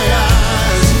my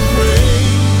eyes and pray,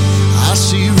 I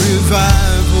see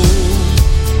revival.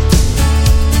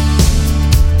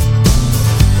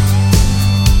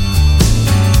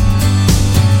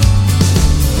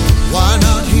 Why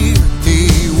not here?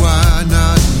 Hey, why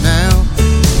not now?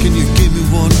 Can you give me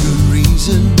one good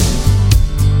reason?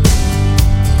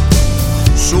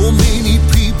 So many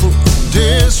people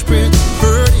desperate,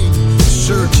 hurting,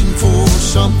 searching for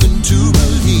something to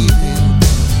believe in.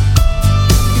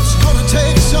 It's gonna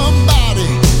take somebody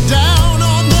down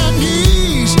on their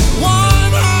knees,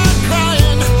 one heart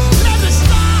crying, let me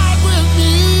start with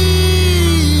me.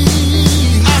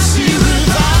 I see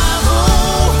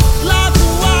revival like a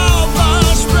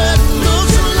wildfire spreading,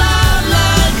 looks alive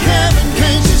like heaven.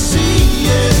 Can't you see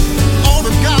it? All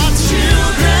of God's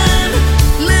children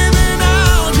living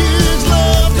out His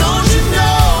love. Don't you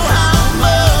know how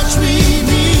much we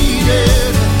need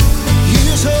it?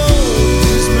 His hope,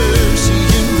 His mercy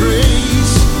and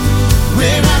grace.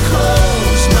 When I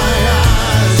close my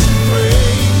eyes and pray,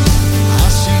 I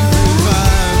see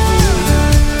revival.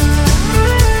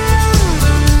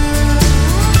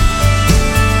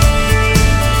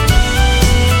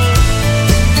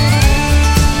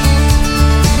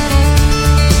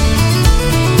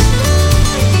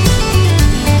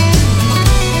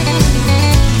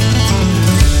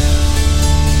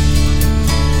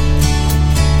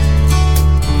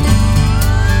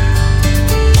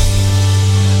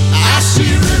 I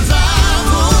see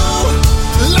revival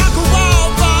like a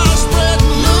wildfire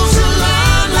spreading, looks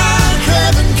alive like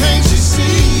heaven. Can't you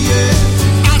see it?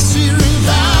 I see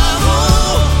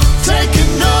revival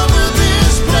taking over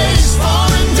this place,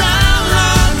 falling down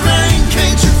like rain.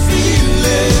 Can't you feel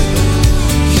it?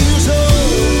 His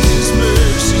hope, His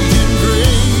mercy and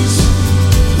grace.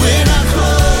 When I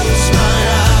close my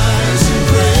eyes and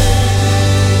pray,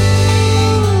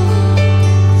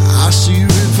 I see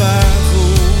revival.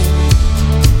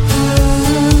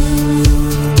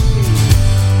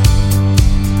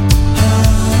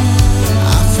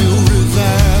 I feel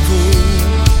revival.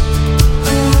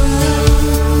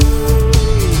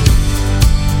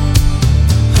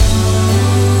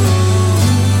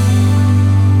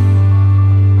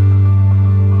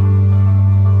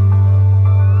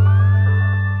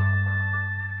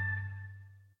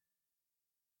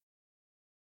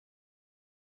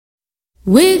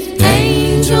 With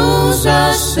angels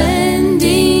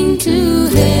ascending to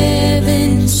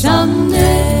heaven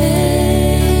someday,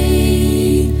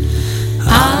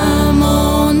 I'm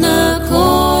on the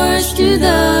course to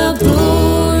the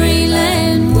glory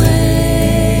land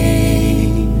way,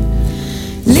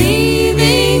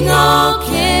 leaving all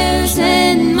cares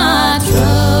and my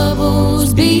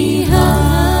troubles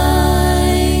behind.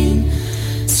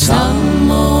 Some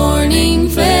morning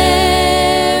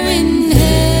fair in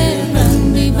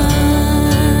heaven divine.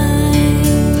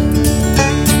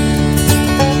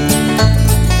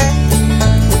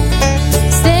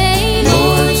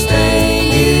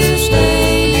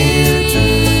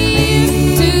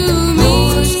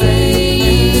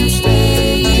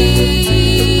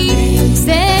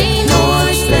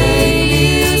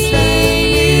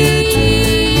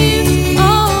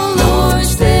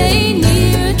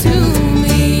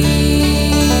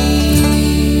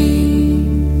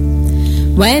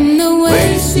 When the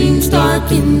way seems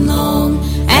dark and long,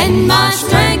 and my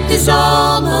strength is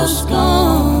almost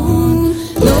gone,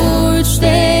 Lord,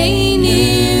 stay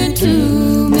near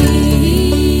to me.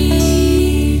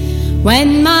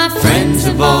 When my friends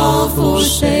have all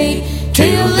forsaken,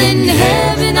 till in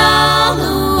heaven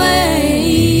I'll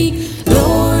awake,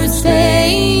 Lord,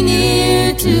 stay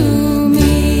near to me.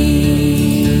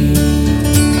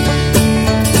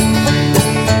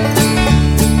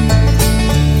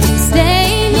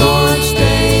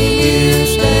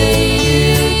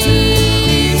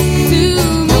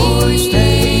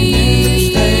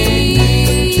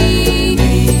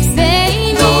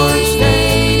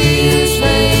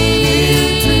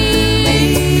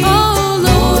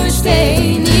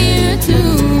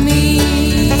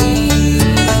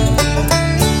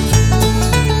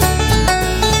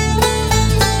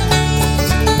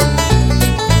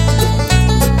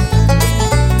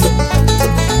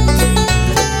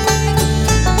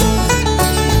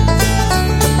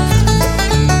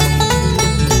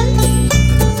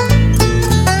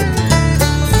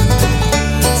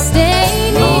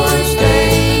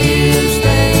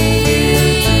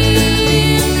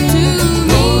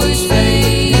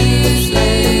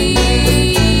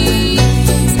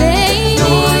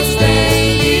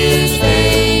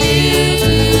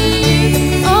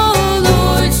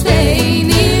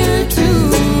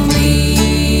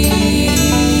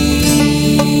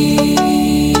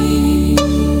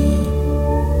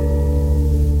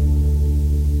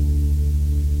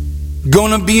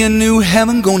 Gonna be a new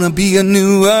heaven, gonna be a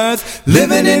new earth,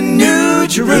 living in New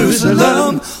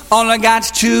Jerusalem. All I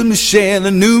got's children to share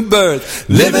the new birth,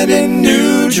 living in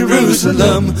New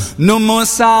Jerusalem. No more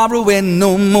sorrow and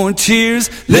no more tears,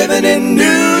 living in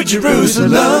New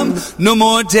Jerusalem. No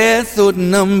more death or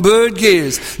numbered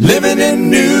years, living in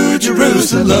New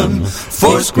Jerusalem.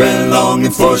 4 square long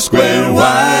and 4 square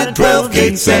wide, 12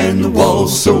 gates and the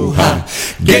walls so high.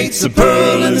 Gates of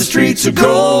pearl and the streets of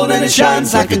gold, and it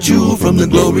shines like a jewel from the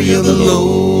glory of the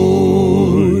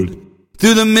Lord.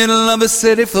 Through the middle of a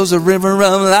city flows a river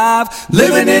of life,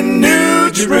 living in New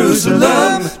Jerusalem.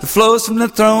 That flows from the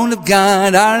throne of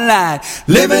God, our light,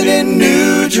 living in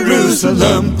New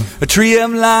Jerusalem. A tree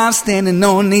of life standing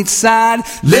on each side,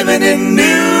 living in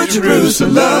New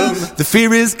Jerusalem. The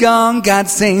fear is gone,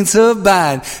 God's saints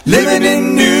abide, living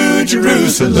in New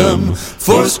Jerusalem.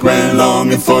 4 square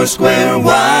long and 4 square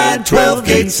wide, 12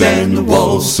 gates and the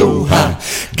walls so high.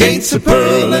 Gates of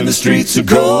pearl and the streets of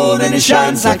gold, and it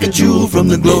shines like a jewel from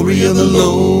the glory of the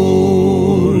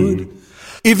Lord.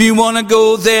 If you want to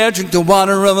go there, drink the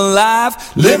water of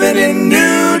life, living in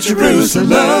New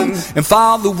Jerusalem, and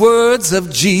follow the words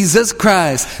of Jesus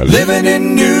Christ, living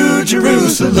in New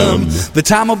Jerusalem. The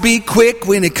time will be quick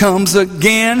when it comes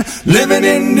again, living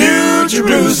in New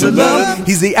Jerusalem.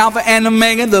 He's the Alpha and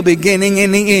Omega, the beginning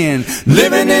and the end,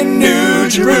 living in New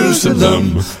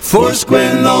Jerusalem. 4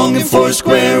 square long and 4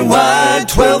 square wide,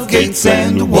 12 gates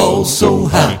and the walls so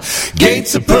high.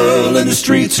 Gates of pearl and the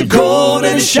streets of gold,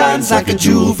 and it shines like a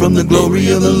jewel from the glory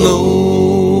of the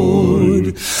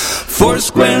Lord. 4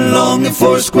 square long and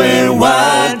 4 square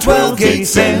wide, 12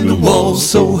 gates and the walls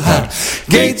so high.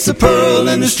 Gates of pearl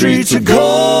and the streets of gold,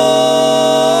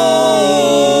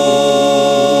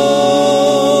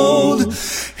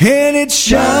 and it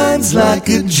shines like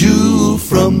a jewel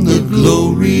from the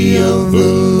glory of the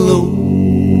Lord.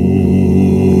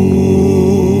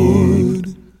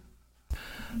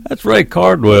 That's Ray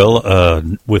Cardwell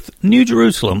with New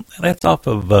Jerusalem. That's off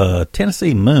of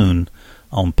Tennessee Moon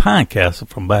on Pine Castle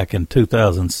from back in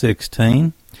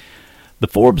 2016. The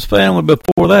Forbes family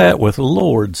before that with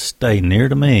Lord Stay Near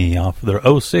to Me off of their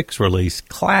 06 release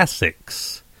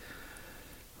Classics.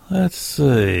 Let's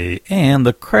see. And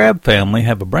the Crab family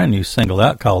have a brand new single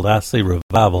out called I See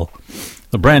Revival.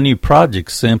 The brand new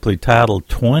project simply titled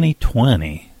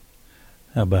 2020.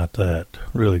 How about that?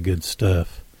 Really good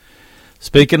stuff.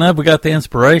 Speaking of, we got the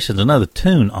Inspirations, another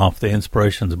tune off the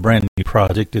Inspirations brand new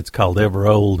project. It's called Ever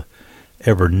Old,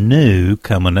 Ever New,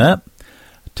 coming up.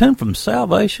 A tune from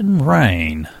Salvation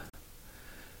Rain.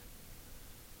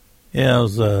 Yeah, I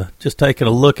was just taking a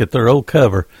look at their old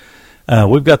cover.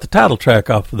 We've got the title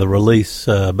track off of the release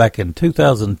back in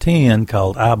 2010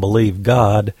 called I Believe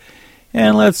God.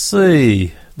 And let's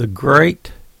see, the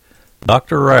great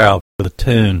Dr. Ralph with a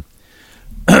tune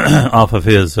off of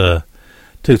his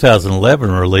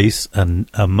 2011 release,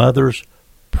 A Mother's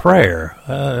Prayer.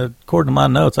 According to my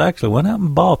notes, I actually went out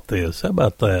and bought this. How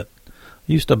about that? I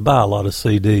used to buy a lot of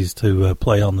CDs to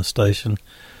play on the station.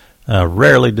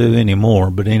 Rarely do anymore,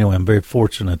 but anyway, I'm very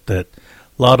fortunate that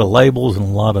a lot of labels and a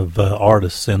lot of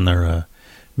artists send their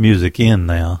music in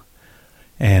now.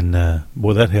 And,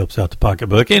 boy, that helps out the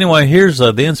pocketbook. Anyway, here's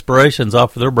the inspirations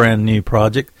off of their brand new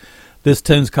project. This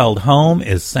tune's called Home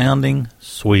is Sounding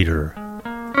Sweeter.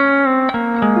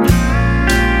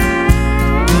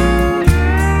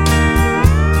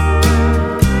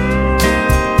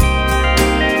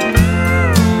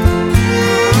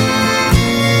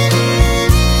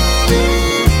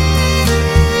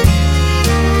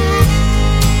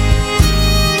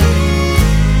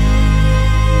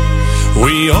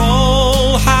 We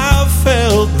all have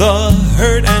felt the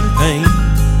hurt and pain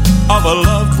of a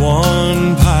loved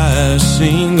one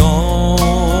passing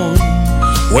on.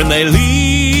 When they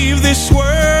leave this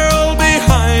world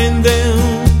behind them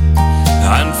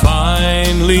and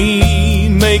finally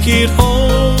make it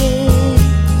home.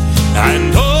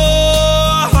 And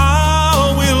oh,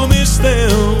 how we'll miss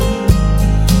them.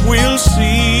 We'll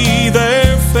see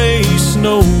their face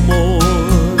no more.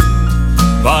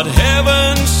 But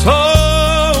heaven's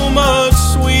so much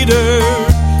sweeter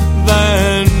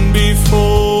than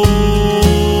before.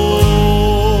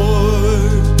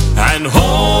 And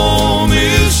home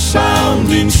is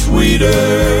sounding sweeter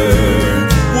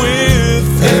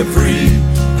with every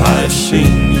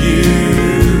passing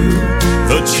year.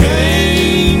 The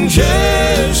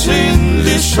changes in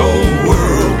this old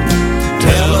world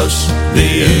tell us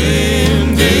the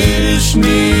end is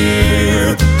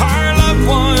near. Our loved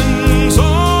ones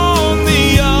on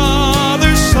the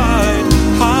other side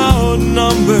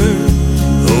outnumber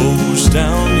those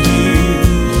down here.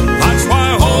 That's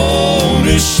why home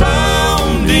is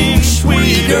sounding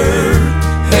sweeter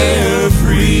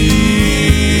every year.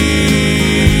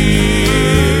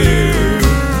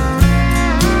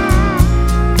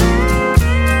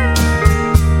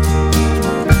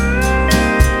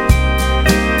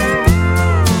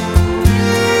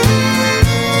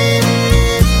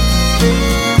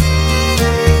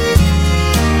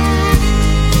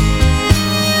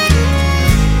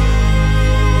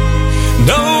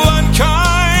 No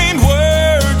unkind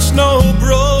words, no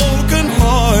broken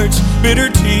hearts, bitter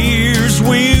tears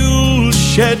we'll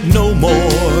shed no more.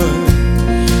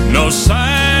 No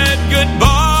sad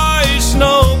goodbyes,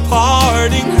 no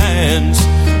parting hands,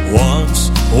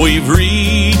 once we've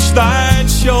reached that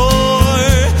shore.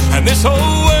 And this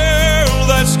whole world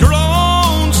that's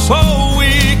grown so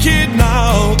wicked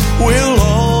now will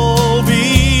all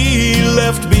be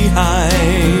left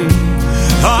behind.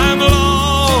 I'm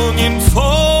longing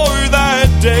for that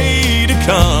day to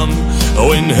come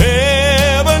when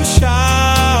heaven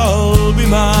shall be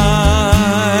mine.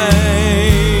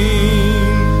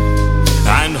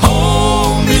 And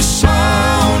home is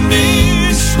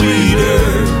sounding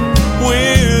sweeter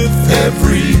with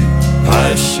every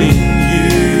passing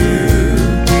year.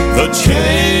 The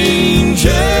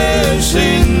changes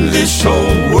in this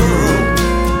old world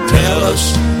tell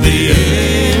us the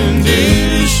end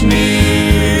is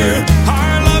near.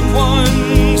 Our loved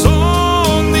ones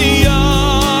on the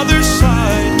other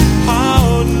side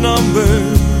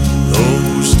outnumber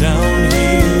those down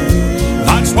here.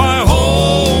 That's why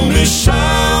home is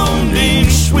sounding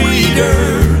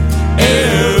sweeter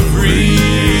every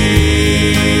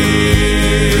year.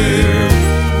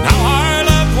 Now our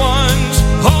loved ones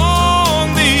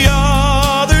on the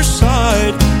other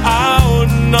side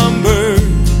outnumber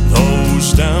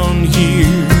those down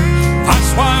here.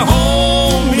 That's why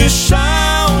home is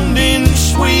sounding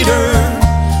sweeter.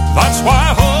 That's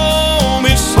why home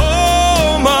is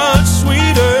so much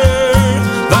sweeter.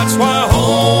 That's why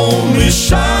home is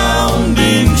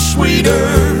sounding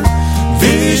sweeter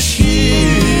this year.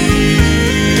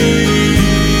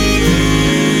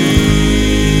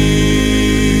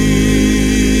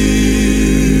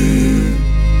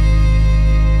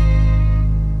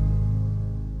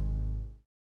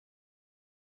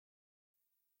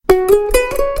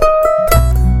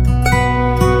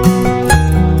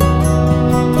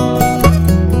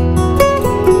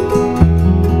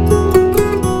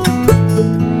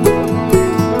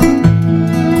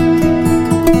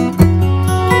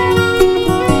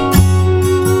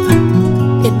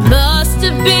 It must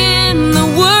have been the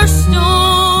worst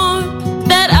storm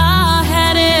that I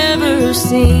had ever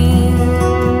seen.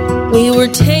 We were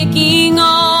taking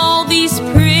all these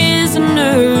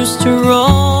prisoners to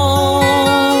Rome.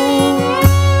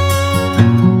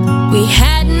 We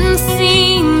hadn't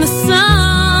seen the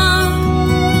sun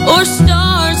or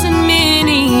stars in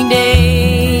many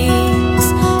days,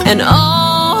 and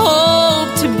all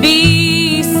hope to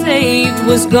be saved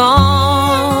was gone.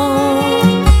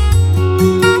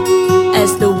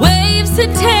 As the waves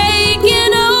had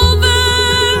taken over,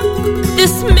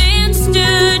 this man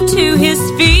stood to his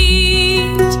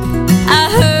feet. I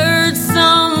heard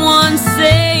someone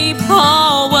say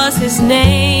Paul was his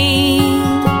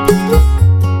name.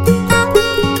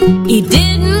 He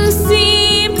didn't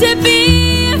seem to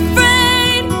be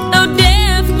afraid, though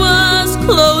death was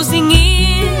closing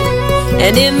in.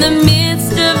 And in the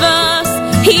midst of us,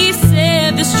 he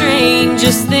said the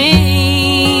strangest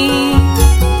thing.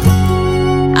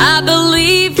 I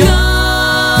believe God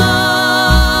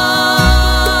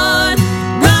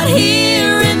right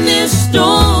here in this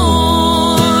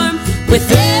storm,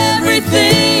 with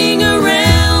everything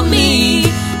around me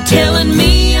telling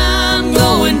me I'm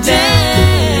going down.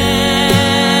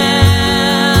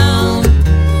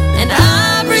 And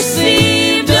I've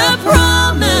received a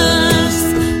promise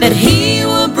that he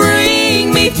will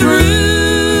bring me through.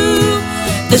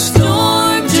 The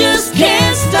storm just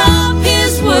can't stop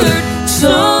his word,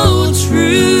 so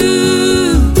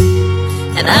true.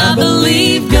 And I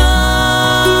believe God.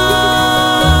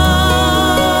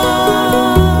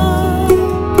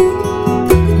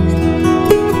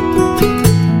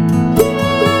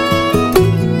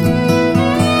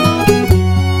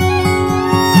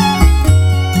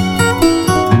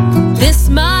 This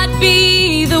might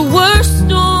be the worst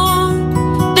storm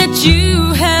that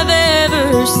you have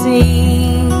ever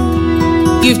seen.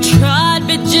 You've tried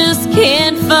but just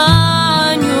can't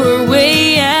find your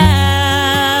way out.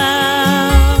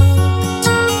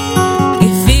 You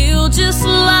feel just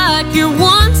like you're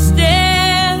one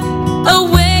step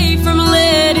away from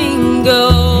letting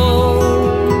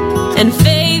go, and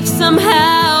faith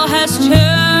somehow has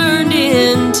turned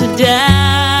into doubt.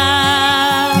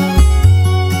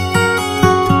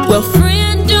 Well,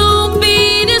 friend, don't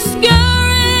be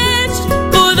discouraged,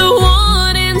 for the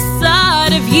one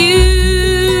inside of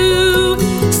you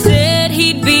said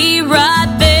he'd be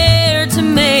right there to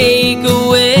make a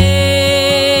way.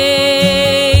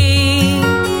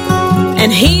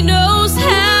 And he knows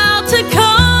how to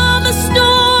calm a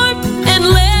storm and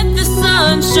let the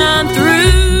sun shine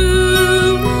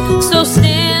through. So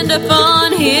stand up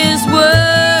on his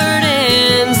word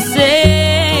and say,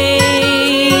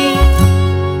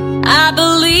 I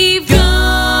believe God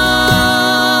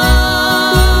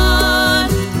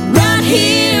right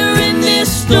here in this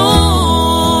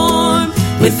storm,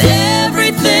 with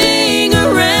everything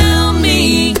around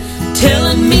me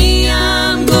telling me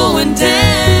I'm going down.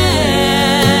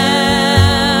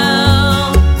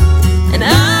 And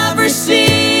I've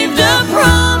received a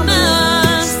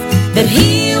promise that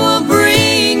he will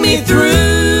bring me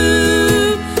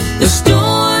through. The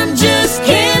storm just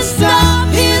can't stop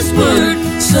his word,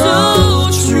 so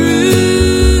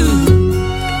true.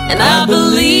 And I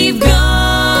believe God.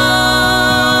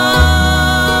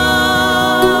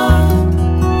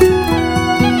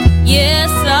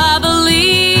 Yes, I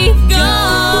believe God.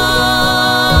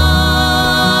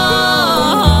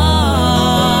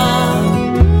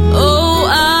 Oh,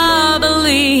 I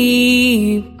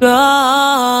believe God.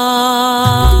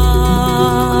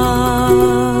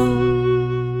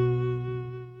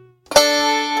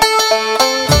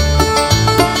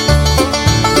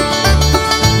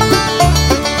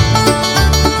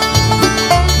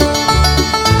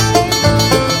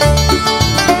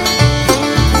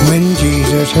 When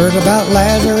Jesus heard about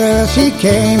Lazarus, he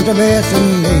came to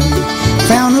Bethany,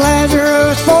 found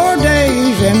Lazarus 4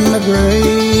 days in the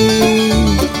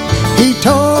grave. He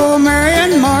told Mary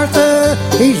and Martha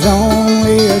he's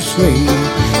only asleep.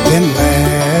 Then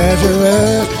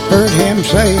Lazarus heard him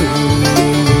say,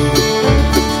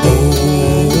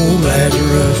 Oh,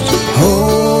 Lazarus,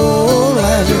 oh,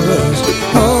 Lazarus,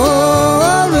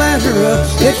 oh, Lazarus,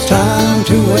 it's time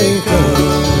to wake up.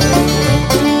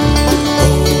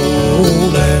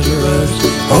 Oh, Lazarus,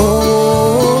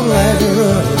 oh,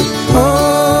 Lazarus,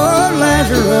 oh,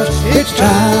 Lazarus, it's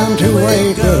time to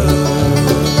wake up.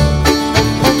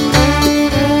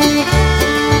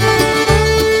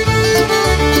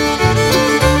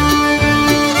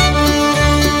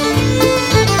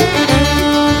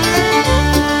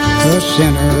 A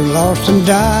sinner lost and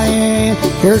dying,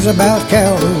 here's about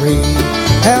Calvary,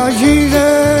 how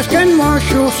Jesus can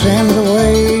wash your sins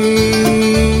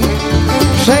away.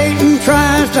 Satan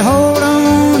tries to hold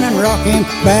on and rock him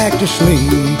back to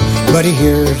sleep, but he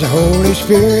hears the Holy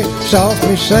Spirit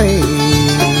softly say,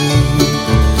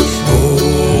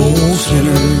 Oh,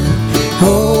 sinner,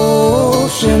 oh,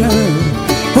 sinner,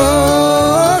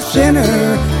 oh,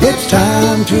 sinner, it's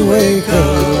time to wake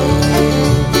up.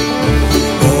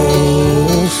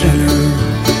 Oh, sinner,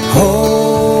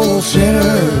 oh,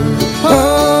 sinner,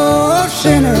 oh,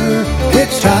 sinner,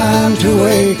 it's time to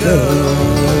wake up.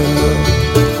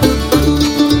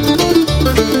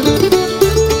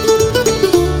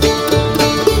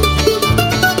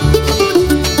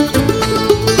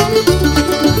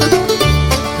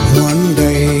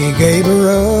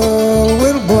 Gabriel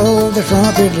will blow the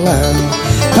trumpet loud,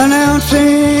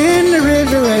 announcing the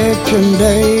resurrection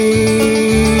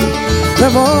day. The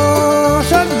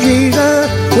voice of Jesus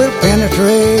will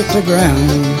penetrate the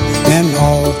ground, and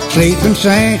all sleeping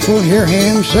saints will hear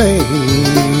him say,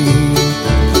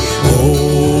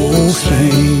 oh,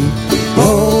 sing,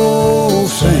 oh,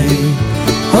 sing,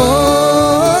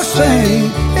 oh,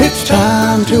 sing, it's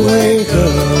time to wake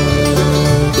up.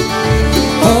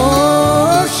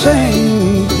 Oh,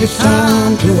 sing, it's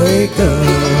time to wake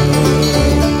up.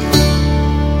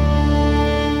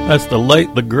 That's the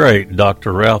late, the great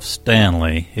Dr. Ralph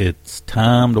Stanley. It's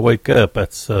time to wake up.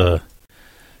 That's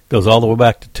goes all the way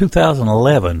back to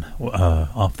 2011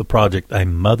 off the project A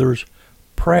Mother's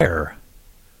Prayer.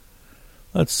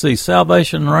 Let's see,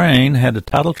 Salvation Rain had a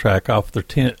title track off their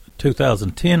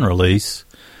 2010 release,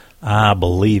 I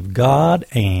Believe God.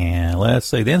 And let's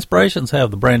see, the Inspirations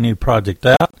have the brand new project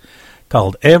out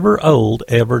called Ever Old,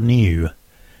 Ever New.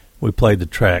 We played the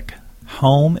track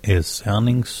Home Is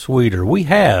Sounding Sweeter. We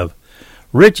have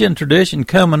Rich in Tradition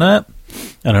coming up,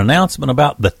 an announcement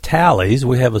about the Tallies.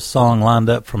 We have a song lined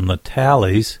up from the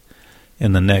Tallies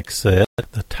in the next set,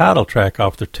 the title track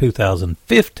off their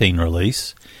 2015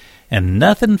 release, and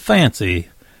Nothing Fancy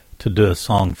to do a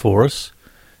song for us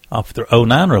off their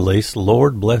 09 release,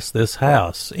 Lord Bless This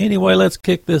House. Anyway, let's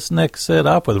kick this next set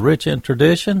off with Rich in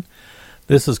Tradition.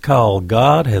 This is called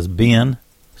God Has Been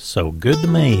So Good to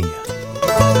Me.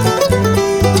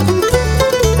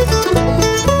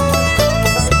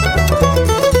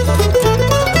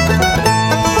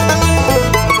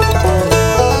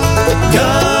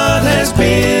 God has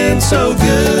been so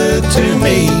good to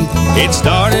me. It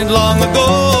started long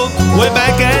ago, way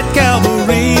back at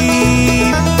Calvary.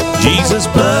 Jesus'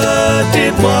 blood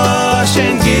did wash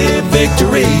and give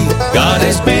victory. God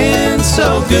has been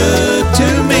so good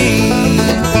to me.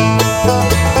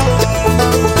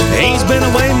 He's been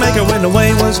a way maker when the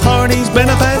way was hard. He's been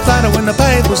a path lighter when the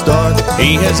path was dark.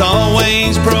 He has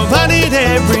always provided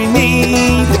every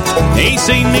need. He's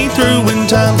seen me through when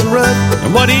times were rough,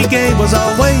 and what he gave was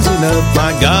always enough.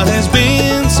 My God has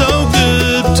been so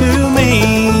good to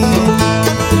me.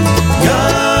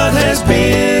 God has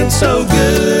been so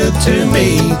good to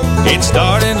me. It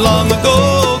started long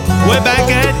ago, way back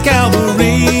at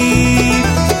Calvary.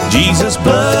 Jesus'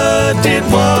 blood did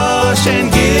wash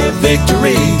and give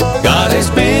victory. God has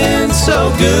been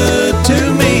so good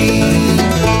to me.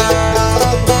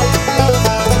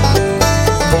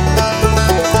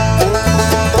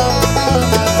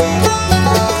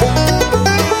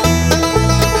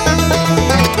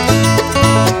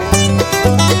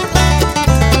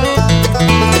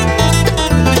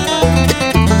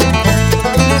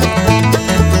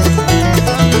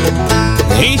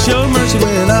 He showed mercy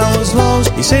when I was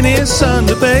lost. He sent his son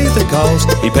to pay the cost.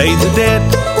 He paid the debt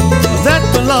that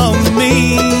belonged to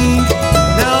me.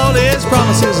 Now all his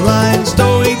promises lie in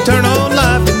store, eternal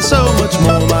life and so much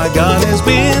more. My God has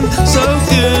been so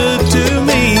good to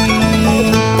me.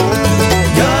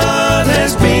 God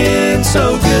has been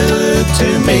so good to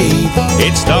me.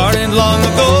 It started long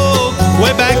ago,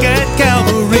 way back at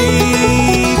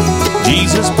Calvary.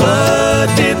 Jesus' blood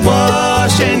did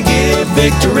wash and give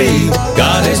victory.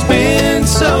 God has been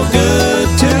so good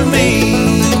to me.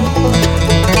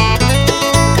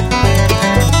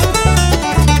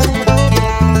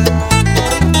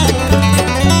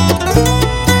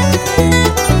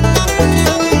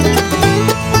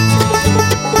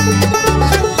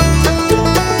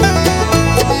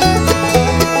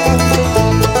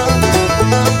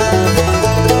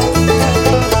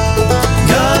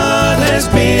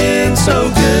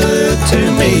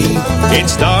 It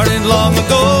started long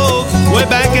ago, way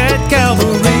back at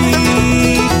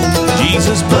Calvary.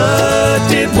 Jesus' blood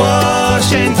did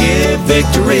wash and give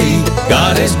victory.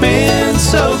 God has been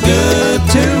so good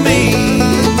to me.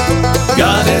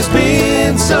 God has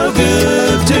been so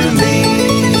good to me.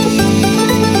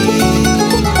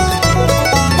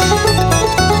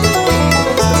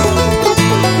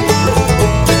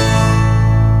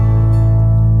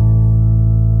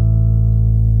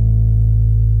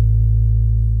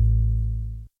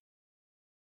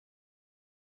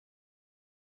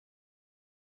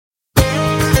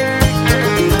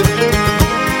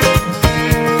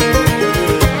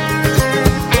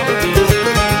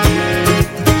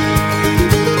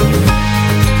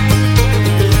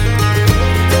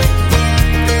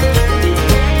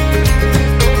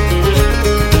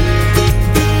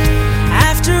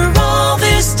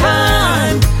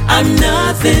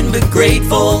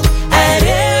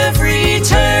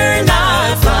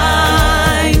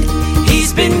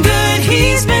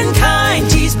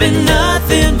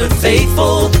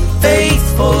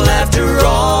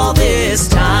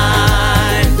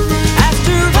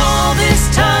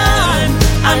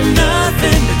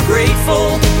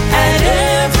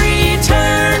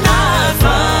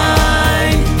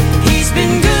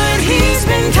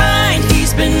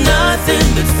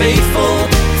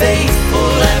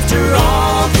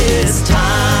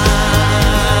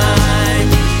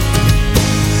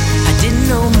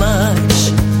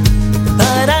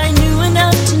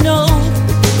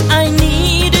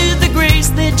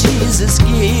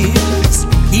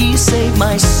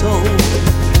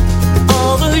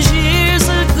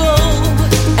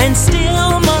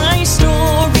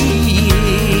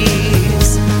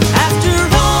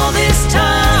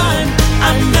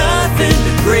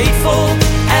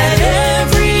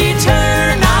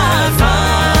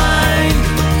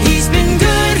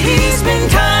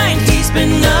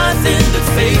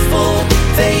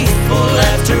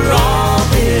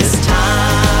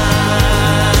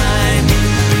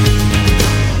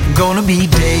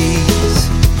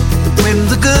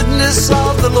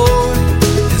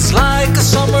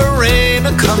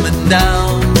 coming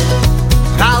down.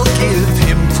 I'll give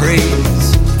him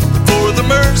praise for the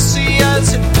mercy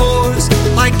as it pours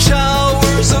like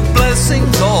showers of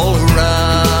blessings all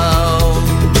around.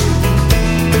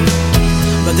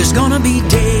 But there's gonna be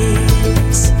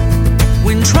days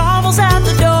when trouble's at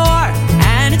the door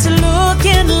and it's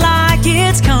looking like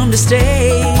it's come to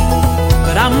stay.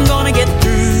 But I'm gonna get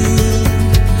through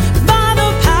by the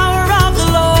power of the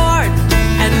Lord.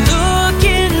 And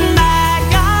looking back,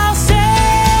 I'll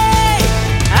say,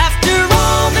 after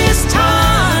all this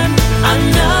time, I'm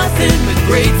nothing but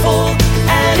grateful.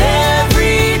 At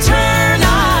every turn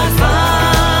I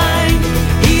find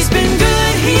He's been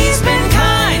good, He's been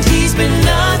kind, He's been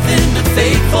nothing but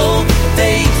faithful.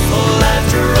 Faithful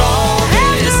after all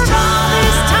this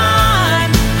time,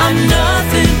 I'm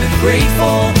nothing but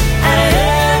grateful. At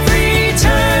every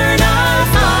turn I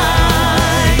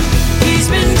find He's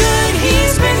been good,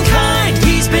 He's been kind,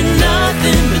 He's been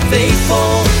nothing but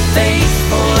faithful.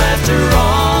 Faithful after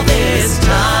all this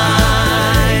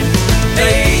time.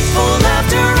 Faithful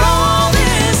after all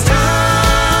this time.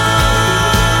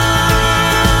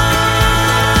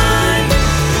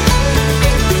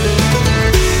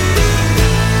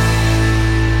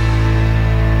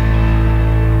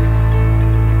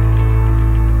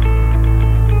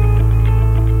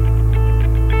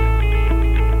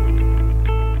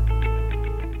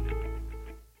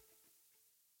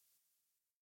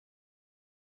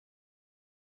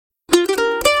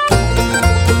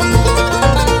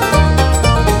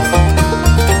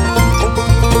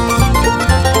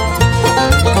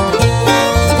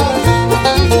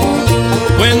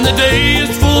 When the day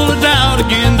is full of doubt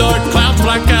again, dark clouds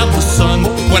black out the sun.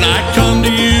 When I come to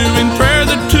you in prayer,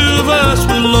 the two of us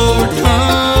will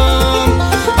overcome.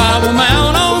 I will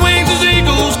mount on wings as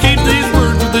eagles, keep these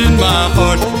words within my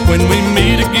heart. When we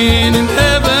meet again in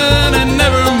heaven and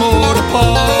never more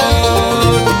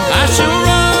depart. I shall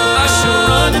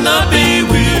run and not be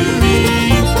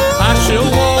weary. I shall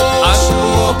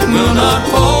walk and will not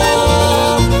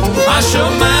fall. I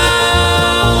shall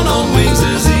mount on wings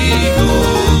as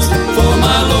eagles. For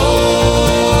my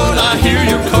Lord, I hear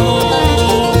your call.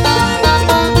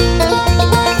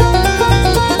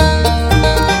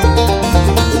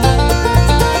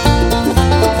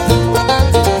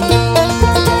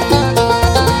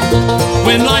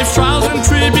 When life's trials and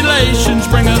tribulations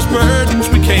bring us burdens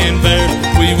we can't bear,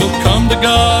 we will come to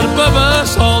God above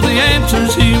us, all the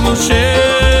answers He will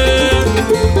share.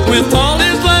 With all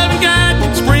His love and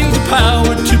guidance brings the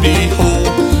power to be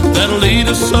whole, that'll lead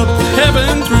us up to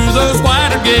heaven through those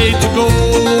wider gates of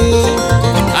gold.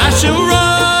 I shall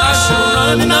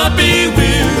run and not be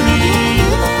weary.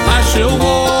 I shall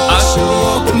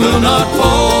walk and will not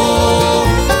fall.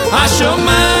 I shall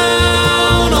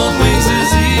mount on wings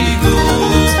as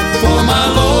eagles. For my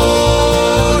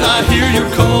Lord, I hear your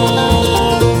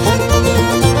call.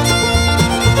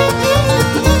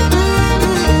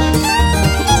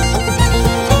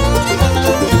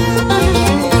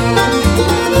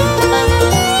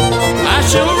 I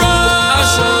shall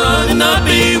run and not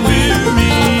be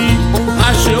weary.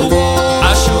 I shall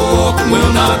walk and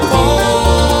will not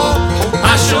fall.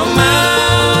 I shall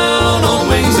mount on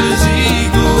wings as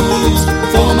eagles.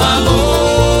 For my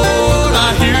Lord,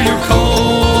 I hear your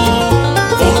call.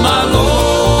 For my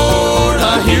Lord,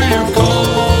 I hear your call.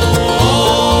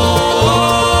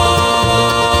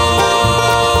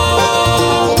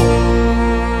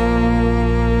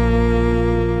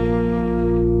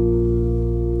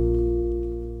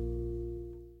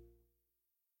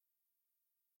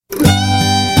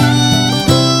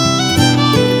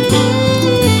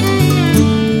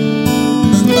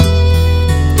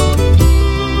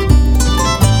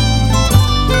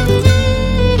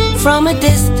 From a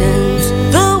distance,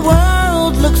 the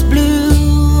world looks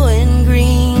blue and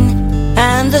green,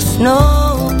 and the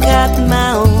snow-capped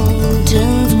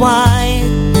mountains wide.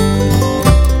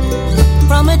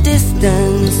 From a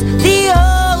distance, the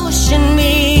ocean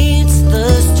meets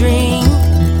the stream,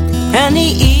 and the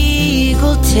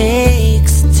eagle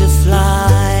takes to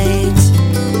flight.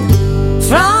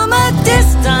 From a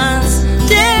distance,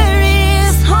 there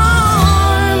is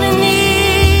harmony,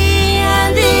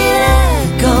 and it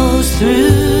echoes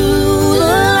through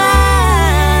the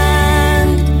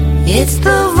land. It's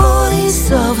the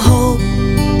voice of hope,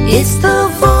 it's the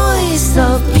voice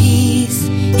of peace,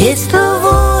 it's the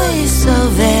voice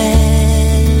of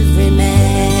every man.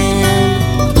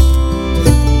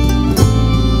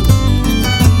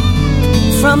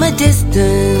 From a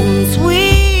distance,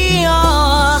 we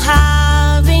all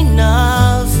have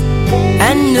enough,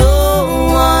 and no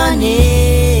one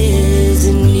is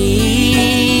in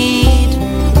need.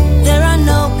 There are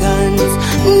no guns,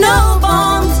 no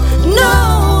bombs, no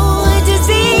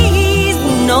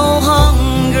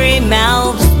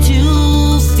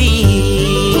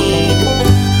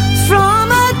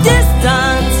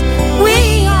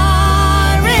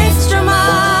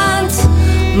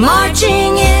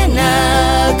marching in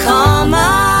a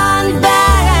common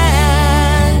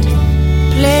band,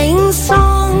 playing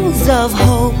songs of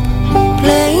hope,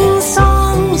 playing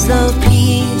songs of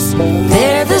peace.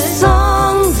 They're the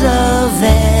songs of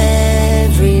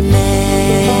every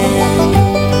man.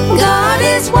 God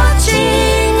is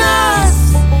watching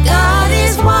us, God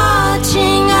is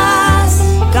watching us,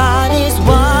 God is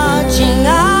watching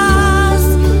us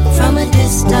from a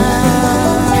distance.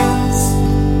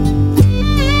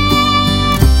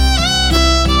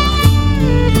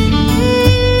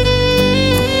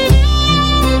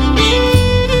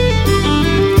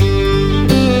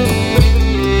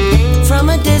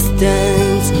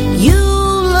 You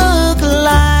look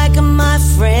like my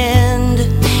friend,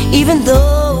 even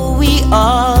though we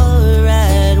are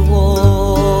at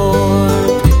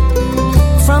war.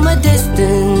 From a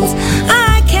distance,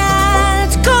 I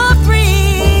can't comprehend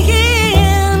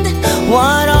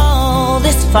what all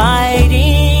this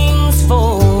fighting's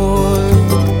for.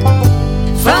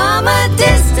 From a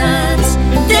distance,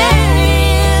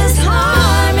 there is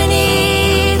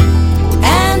harmony,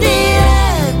 and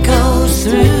it echoes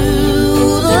through.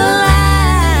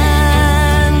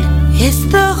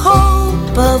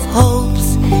 Of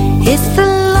hopes, it's the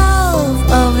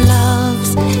love of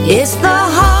loves, it's the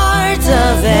heart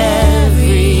of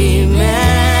every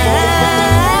man.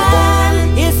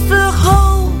 It's the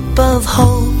hope of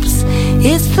hopes,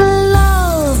 it's the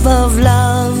love of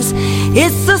loves,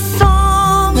 it's the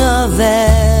song of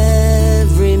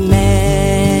every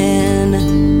man.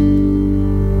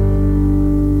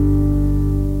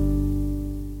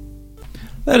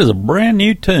 That is a brand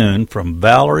new tune from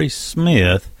Valerie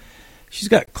Smith. She's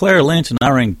got Claire Lynch and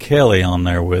Irene Kelly on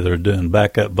there with her doing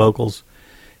backup vocals.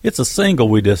 It's a single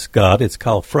we just got. It's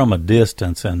called From a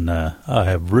Distance, and I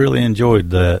have really enjoyed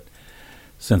that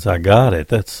since I got it.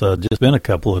 That's just been a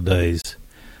couple of days.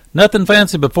 Nothing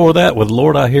fancy before that with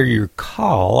Lord, I Hear Your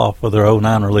Call off of their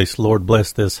 09 release, Lord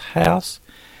Bless This House.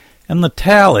 And the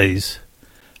Tallies,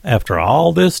 after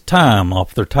all this time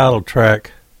off their title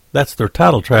track, that's their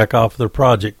title track off their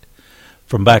project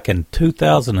from back in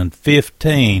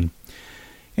 2015.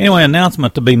 Anyway,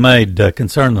 announcement to be made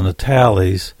concerning the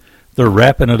Tallies. They're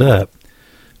wrapping it up.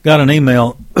 Got an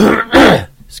email,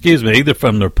 excuse me, either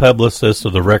from their publicist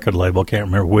or the record label. Can't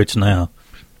remember which now.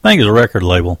 I think it's a record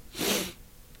label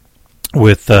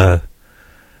with that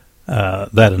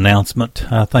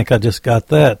announcement. I think I just got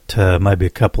that maybe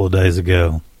a couple of days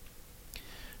ago.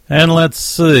 And let's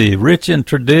see, Rich in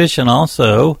Tradition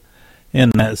also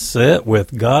in that set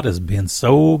with God Has Been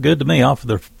So Good to Me off of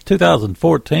their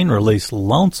 2014 release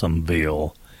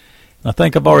Lonesomeville. And I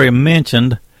think I've already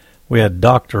mentioned we had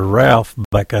Dr. Ralph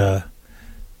back a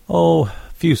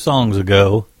few songs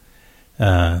ago.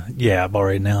 Yeah, I've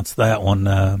already announced that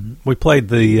one. We played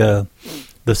the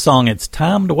song It's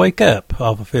Time to Wake Up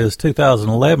off of his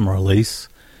 2011 release,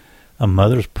 A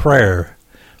Mother's Prayer.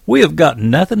 We have got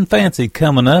Nothing Fancy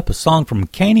coming up, a song from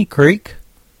Caney Creek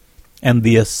and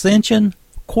the Ascension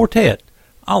Quartet,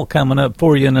 all coming up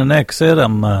for you in the next set.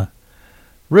 I'm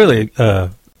really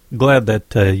glad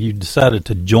that you decided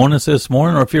to join us this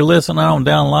morning, or if you're listening on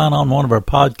down the line on one of our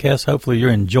podcasts, hopefully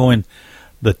you're enjoying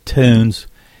the tunes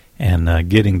and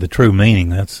getting the true meaning.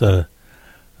 That's the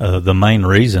main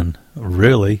reason,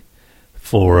 really,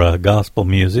 for gospel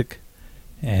music.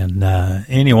 And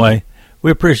anyway,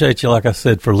 we appreciate you, like I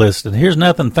said, for listening. Here's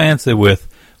Nothing Fancy with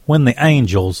When the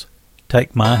Angels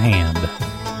Take My Hand.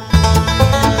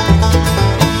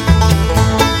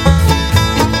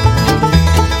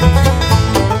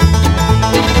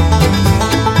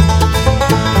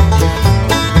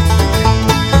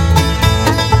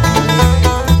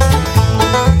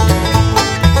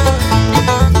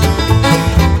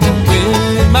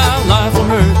 When my life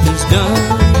on earth is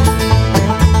done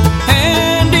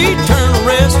and eternal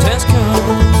rest has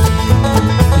come,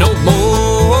 no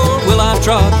more will I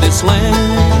trod this land.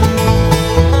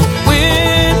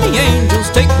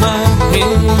 Take my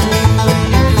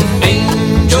hand,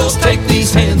 angels, take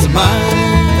these hands of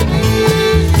mine,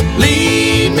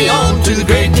 lead me on to the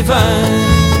great divine,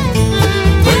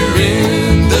 where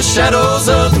in the shadows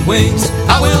of the wings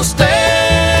I will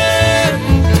stand,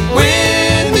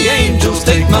 when the angels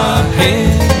take my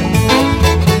hand.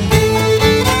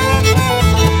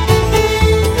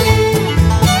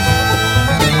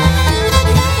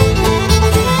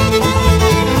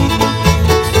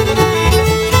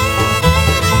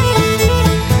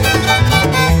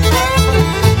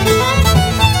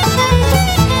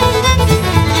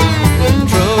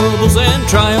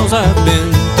 Trials I've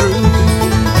been through,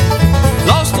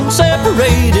 lost and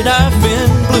separated I've been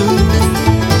blue.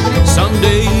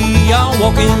 Someday I'll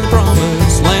walk in the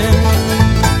promised land,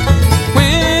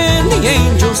 when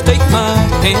take my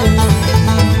hand.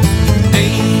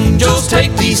 Angels,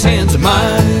 take these hands of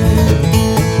mine.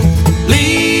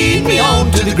 Lead me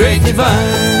on to the great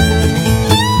divine,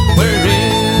 where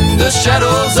in the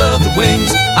shadows of the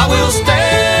wings I will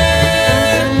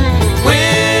stand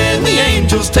when the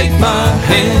angels take my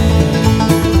hand.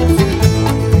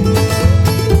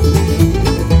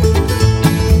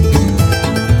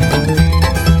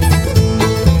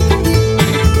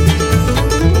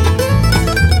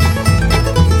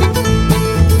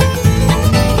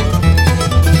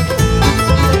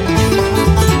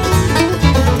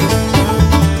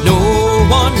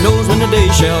 The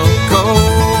day shall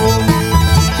come,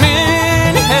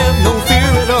 many have no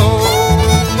fear at all,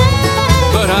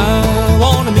 but I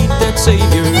want to meet that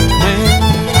Savior man.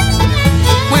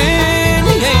 When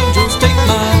the angels take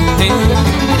my hand,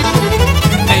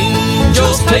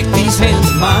 angels, take these hands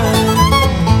of mine.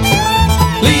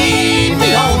 Lead me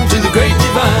on to the great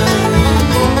divine,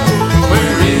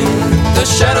 where in the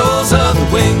shadows of the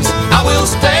wings I will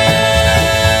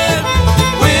stand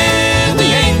when the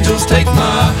angels take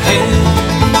my hand.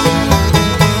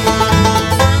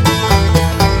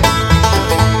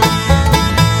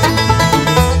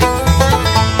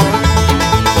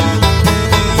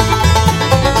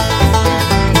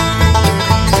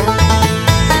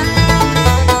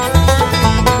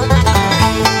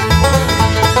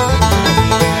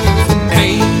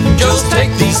 Angels,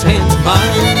 take these hands of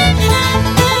mine.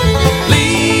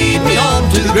 Lead me on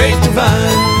to the great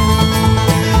divine,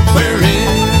 where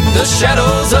in the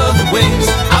shadows of the wings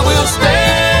I will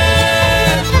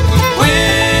stand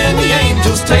when the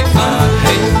angels take my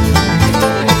hand.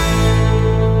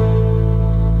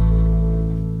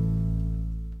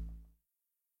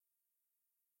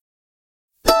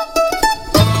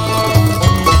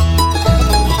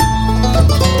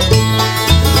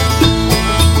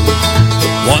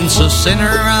 Once a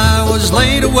sinner, I was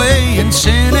laid away in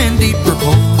sin and deep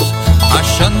repose. I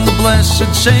shunned the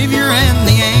blessed Savior and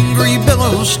the angry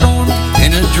billows storm.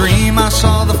 In a dream I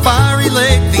saw the fiery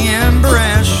lake, the ember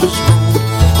ashes roll.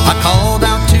 I called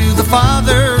out to the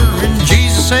Father, and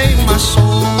Jesus saved my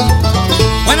soul.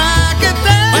 When I get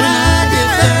there,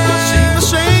 I'll see my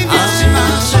Savior. I'll see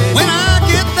my Savior. When I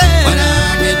get there,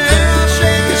 I'll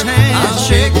shake His hand. I'll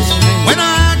shake His hand. When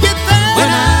I get there,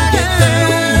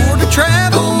 no more to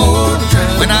travel.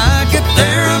 When I get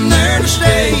there, I'm there to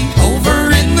stay,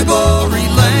 over in the glory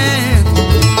land.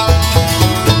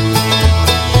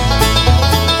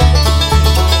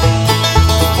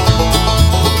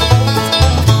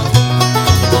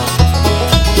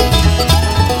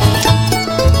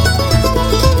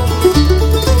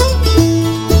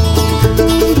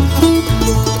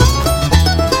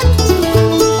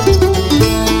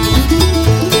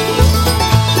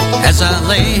 As I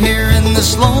lay here in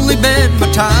this lonely bed,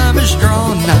 my time is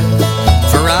drawn nigh,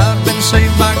 for I've been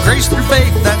saved by grace through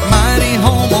faith, that mighty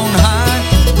home on high.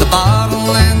 The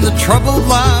bottle and the troubled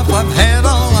life, I've had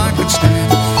all I could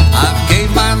stand. I've gave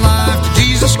my life to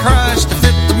Jesus Christ to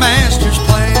fit the Master's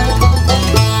plan.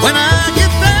 When I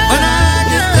get there,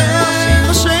 I'll see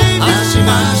my Savior. I'll see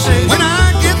my Savior. When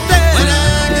I get there,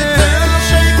 I'll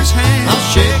shake His hand. I'll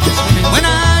shake His hand. When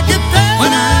I get there,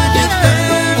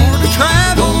 no more to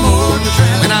travel.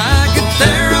 When I get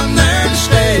there, I'm there to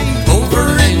stay,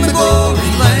 over in the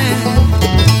glory land.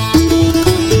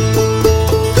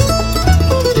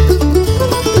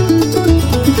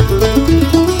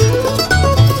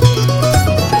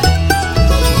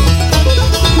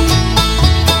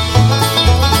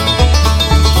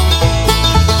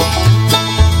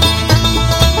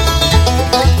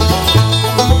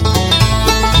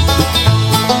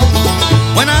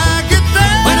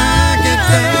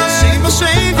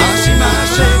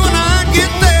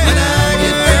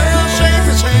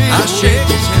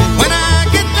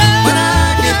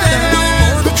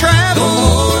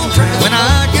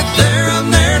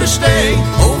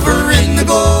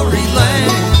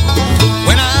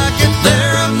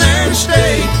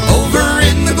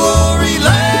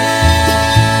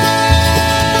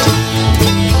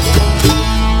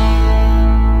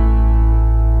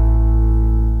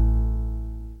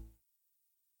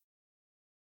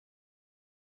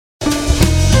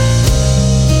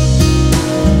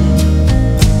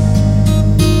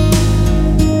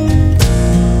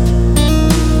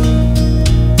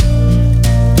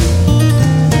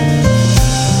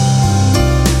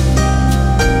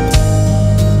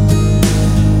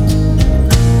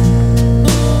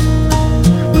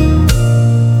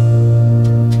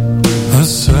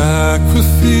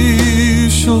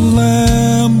 sacrificial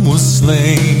lamb was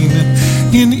slain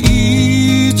in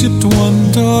Egypt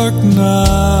one dark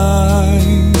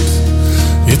night.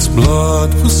 Its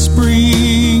blood was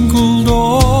sprinkled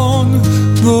on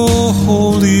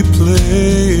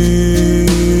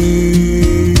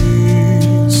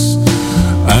grace.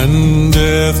 And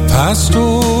death passed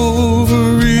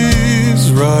over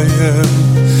Israel.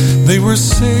 They were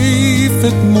safe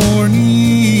at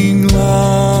morning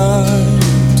light.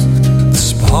 The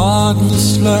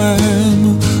spotless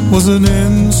Lamb was an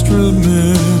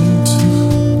instrument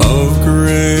of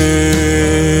grace.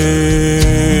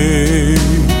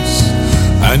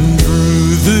 And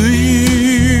through the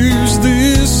years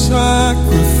this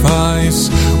sacrifice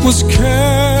was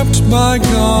kept by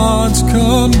God's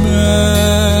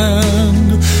command.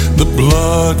 The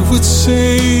blood would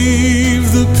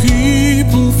save the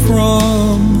people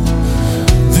from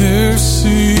their sin.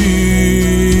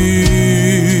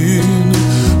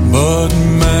 But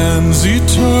man's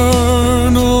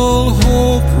eternal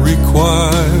hope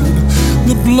required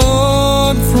the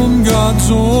blood from God's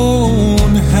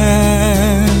own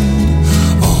hand,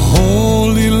 a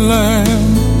holy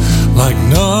lamb like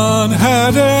none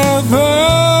had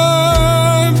ever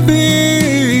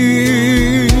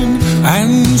been.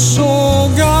 And so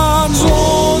God's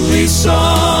only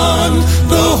Son,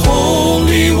 the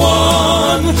Holy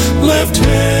One, left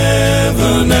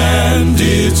heaven and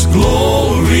its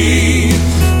glory.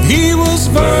 He was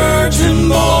virgin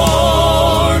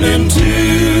born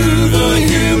into the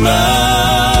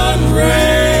human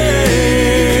race.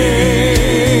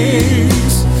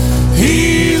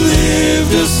 He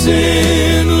lived a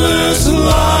sinless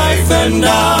life and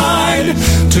died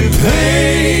to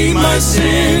pay my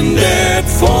sin debt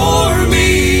for me.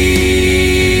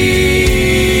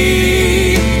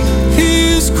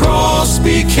 His cross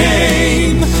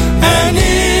became an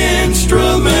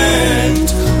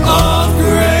instrument of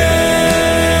grace.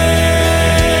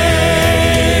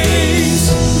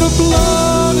 The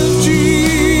blood of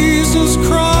Jesus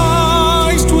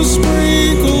Christ was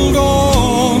sprinkled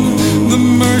on the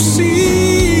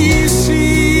mercy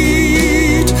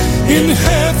seat in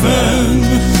heaven,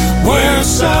 where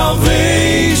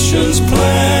salvation's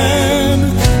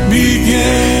plan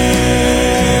began.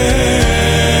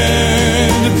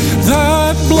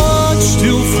 That blood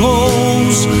still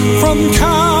flows from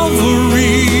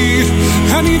Calvary,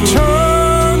 an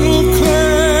eternal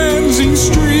cleansing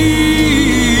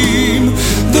stream.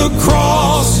 The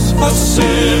cross, a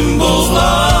symbol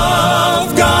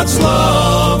of God's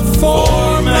love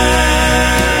for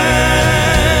man.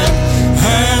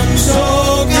 And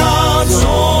so God's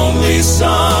only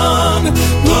Son,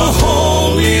 the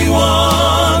Holy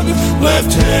One,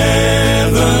 left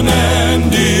heaven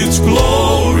and its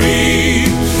glory.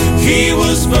 He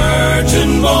was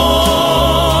virgin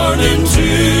born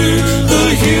into the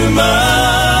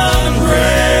human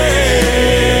race.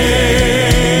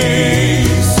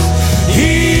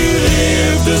 He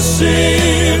lived a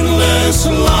sinless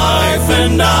life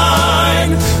and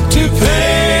died to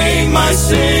pay my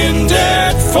sin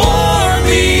debt for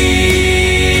me.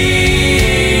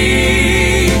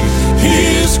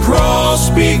 His cross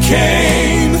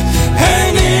became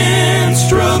an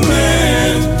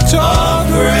instrument of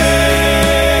grace.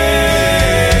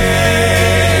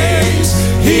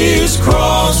 His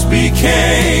cross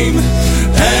became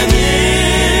an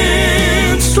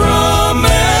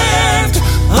instrument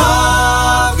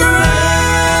of grace.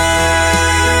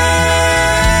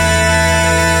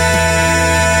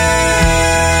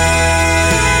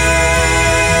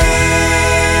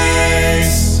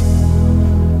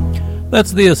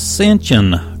 That's the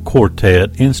Ascension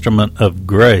Quartet, Instrument of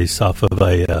Grace, off of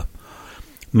a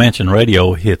Mansion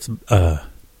Radio Hits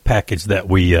package that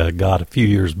we got a few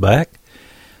years back.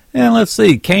 And let's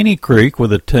see, Caney Creek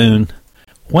with a tune,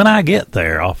 When I Get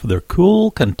There, off of their Cool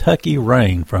Kentucky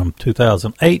Rain from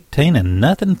 2018, and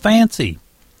Nothing Fancy.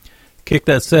 Kick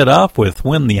that set off with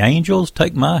When the Angels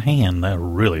Take My Hand. That's a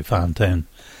really fine tune.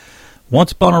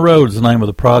 Once Upon a Road is the name of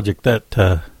the project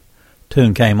that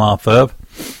tune came off of.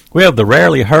 We have the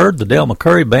Rarely Heard, the Del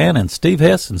McCurry Band, and Steve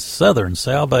Hess and Southern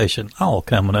Salvation, all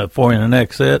coming up for you in the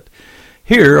next set.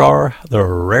 Here are the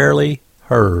Rarely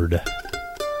Heard.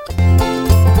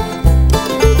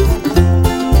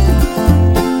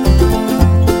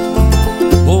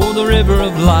 Oh, the river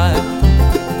of life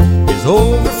is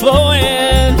overflowing.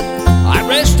 I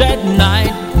rest at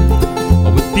night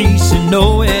with peace and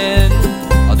knowing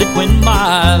that when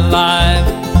my life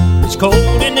is cold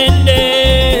and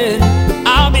ended,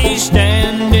 I'll be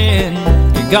standing in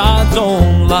God's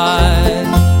own light.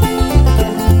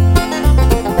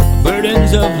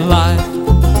 Burdens of life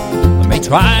may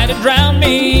try to drown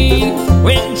me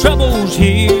when troubles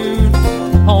here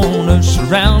on us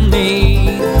surround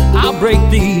me. I'll break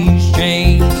these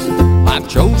chains. I've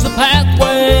chose the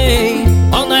pathway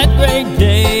on that great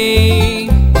day.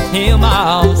 With Him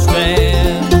I'll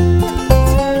stand.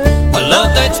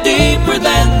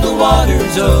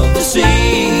 waters of the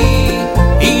sea.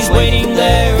 He's waiting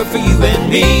there for you and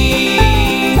me.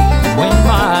 When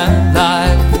my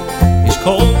life is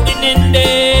cold and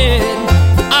ended,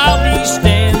 I'll be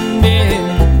standing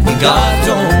in God's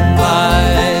own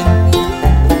light.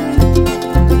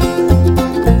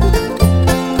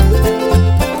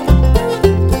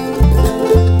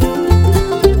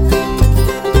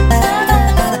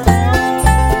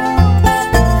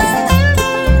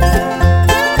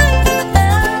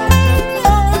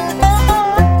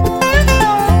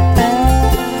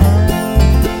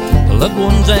 Loved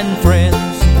ones and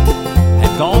friends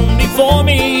have gone before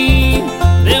me.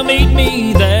 They'll meet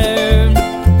me there.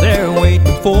 They're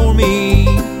waiting for me.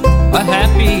 A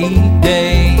happy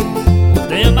day with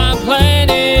them I'm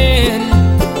planning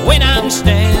when I'm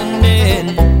standing in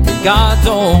God's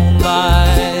own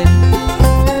light.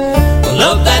 A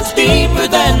love that's deeper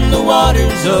than the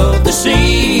waters of the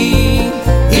sea.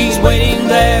 He's waiting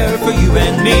there for you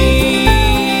and me.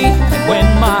 And when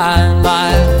my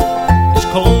life is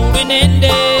cold and ended,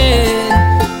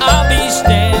 I'll be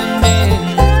standing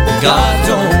in God's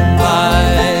own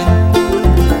light.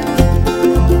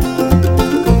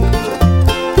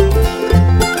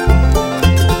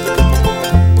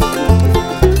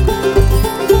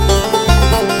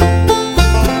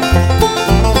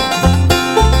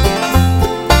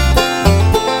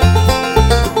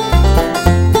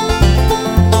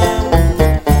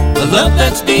 A love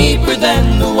that's deeper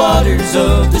than the waters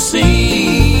of the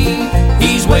sea.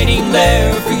 He's waiting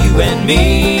there for you and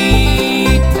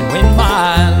me. And when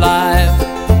my life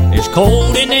is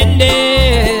cold and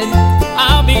ended,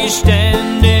 I'll be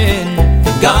standing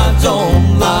in God's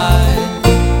own light.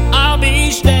 I'll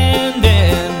be standing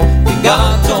in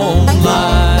God's own light.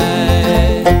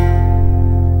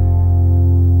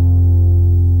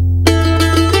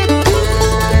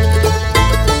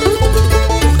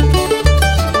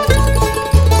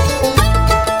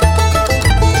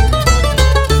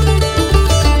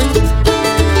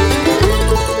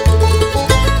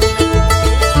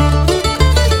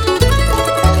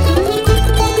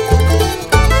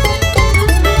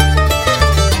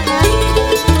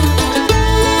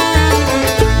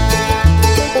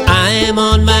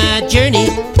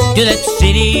 To that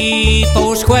city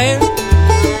four square,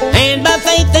 and by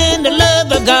faith and the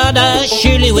love of God I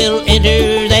surely will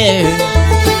enter there.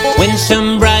 When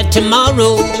some bright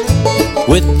tomorrow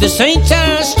with the saints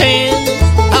I stand,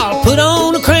 I'll put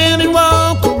on a crown and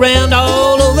walk around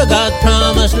all over God's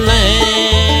promised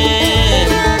land.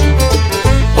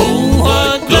 Oh,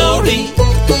 what glory,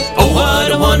 oh,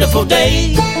 what a wonderful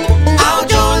day. I'll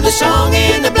join the song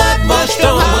in the blood-washed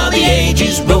throne while the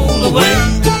ages roll away.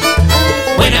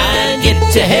 When I get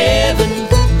to heaven,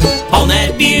 on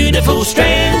that beautiful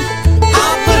strand,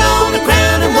 I'll put on a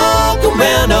crown and walk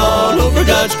around all over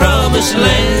God's promised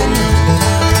land.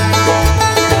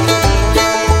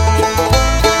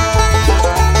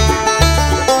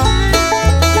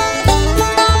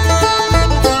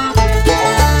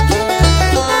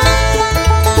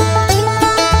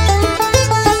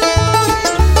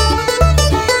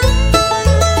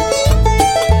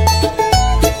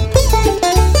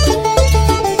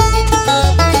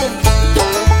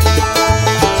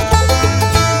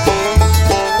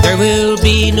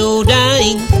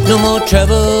 No more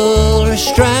trouble or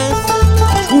strife.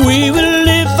 We will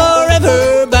live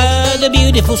forever by the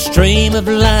beautiful stream of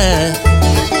life.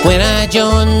 When I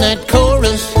join that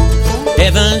chorus,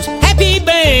 heaven's happy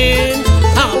band,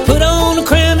 I'll put on a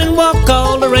crown and walk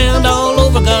all around all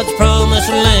over God's promised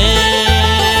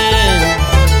land.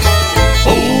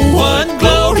 Oh, what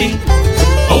glory,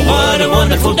 oh, what a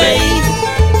wonderful day.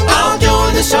 I'll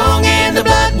join the song in the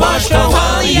blood-washed throne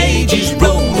while the ages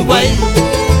roll away.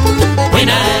 When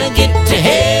I get to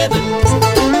heaven,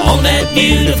 on that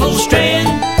beautiful strand,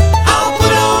 I'll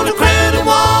put on a crown and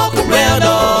walk around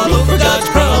all over God's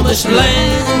promised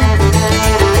land.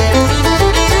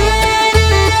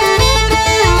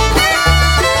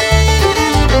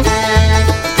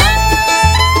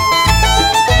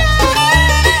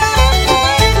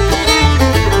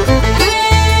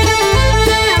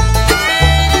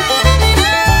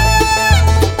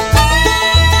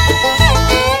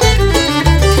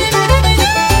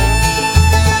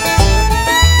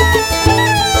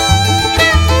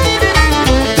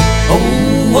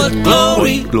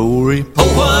 Glory,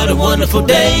 oh what a wonderful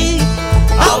day.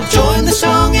 I'll join the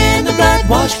song in the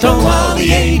blood-washed throne while the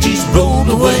ages roll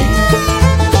away.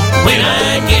 When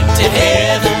I get to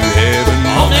heaven,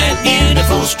 on that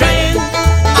beautiful strand,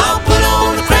 I'll put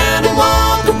on a crown and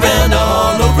walk around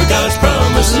all over God's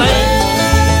promised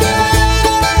land.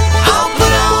 I'll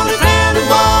put on a crown and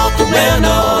walk around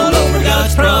all over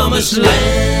God's promised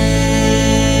land.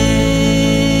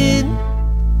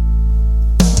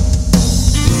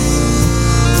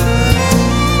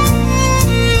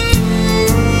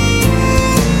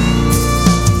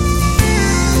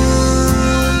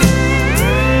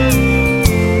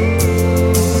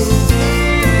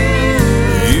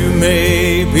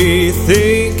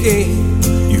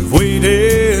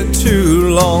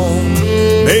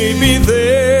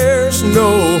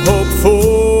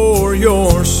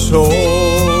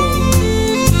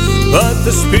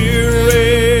 the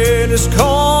Spirit is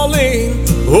calling,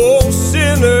 oh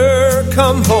sinner,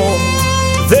 come home.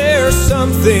 There's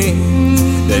something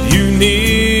that you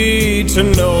need to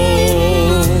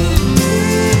know.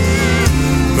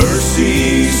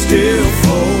 Mercy still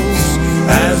flows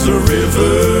as a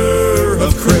river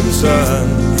of crimson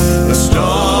that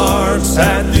starts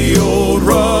at the old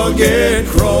rugged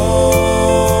cross.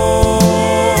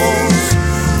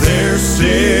 There's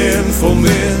sinful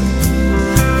men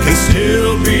can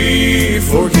still be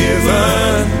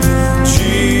forgiven.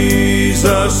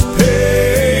 Jesus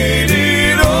paid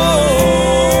it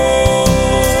all.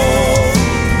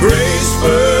 Grace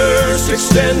first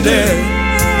extended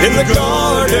in the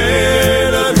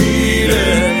Garden of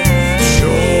Eden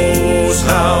shows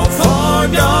how far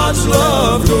God's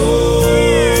love goes.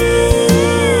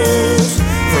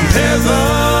 From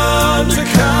heaven to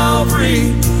Calvary,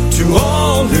 to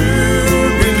all who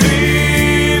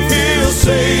believe He'll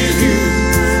save you.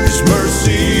 His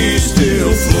mercy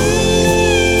still flows.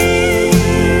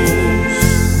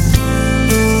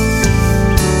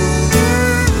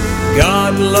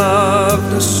 God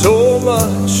loved us so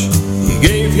much, He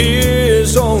gave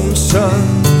His own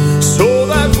Son, so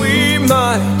that we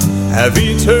might have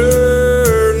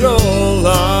eternal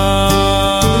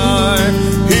life.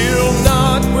 He'll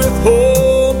not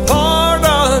withhold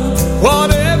pardon,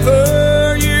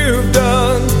 whatever you've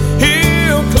done.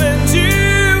 He'll cleanse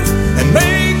you and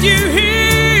make you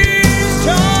His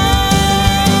child.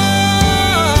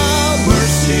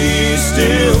 Mercy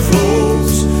still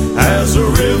flows as a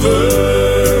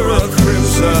river of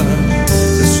crimson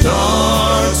that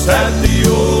starts at the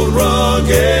old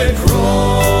rugged cross.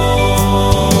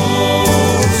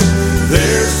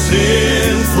 There's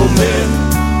sinful men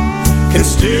can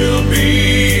still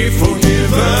be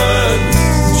forgiven.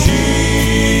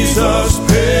 Jesus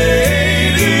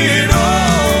paid it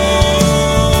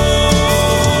all.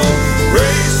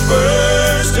 Grace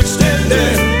first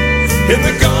extended in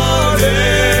the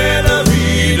Garden of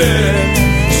Eden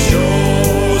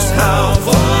shows how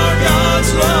far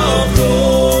God's love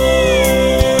goes.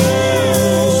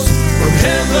 From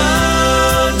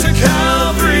heaven to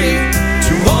Calvary,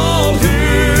 to all who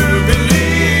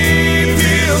believe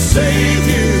He'll save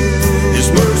you. His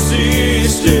mercy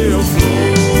still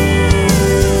flows.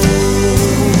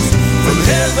 From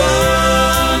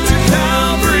heaven to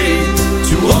Calvary,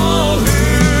 to all who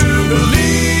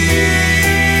believe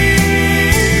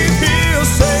He'll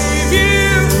save you.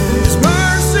 His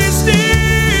mercy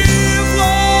still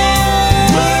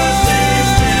flows. Mercy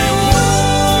still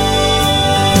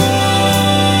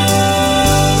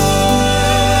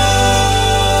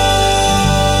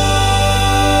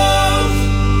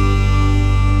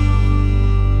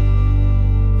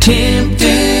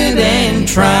Tempted and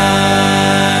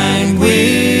tried,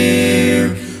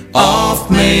 we're oft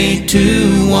made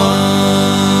to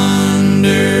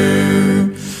wonder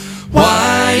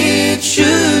why it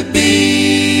should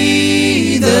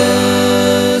be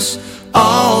thus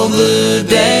all the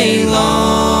day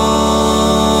long,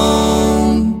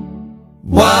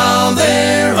 while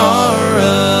there are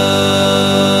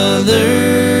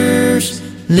others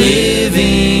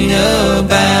living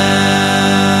about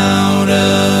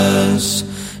us,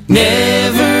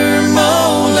 never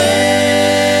molested,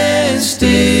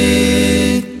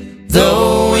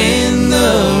 though in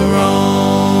the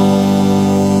wrong.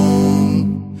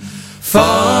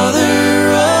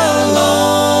 Father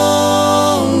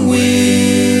alone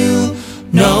will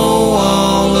know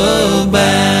all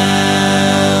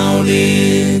about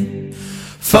it.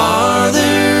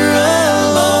 Father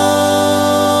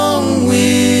alone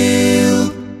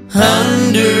will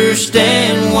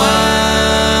understand why.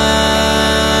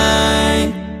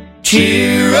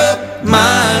 Cheer up,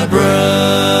 my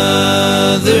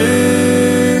brother,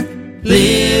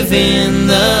 live in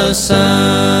the sunshine.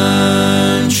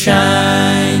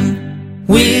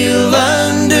 We'll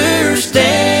understand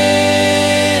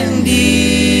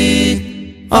it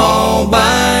all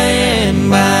by and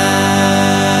by.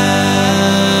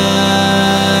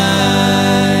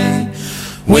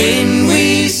 When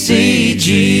we see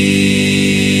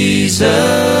Jesus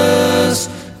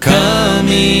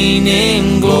coming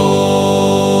in glory,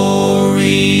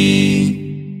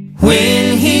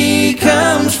 when He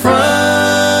comes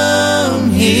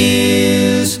from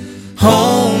His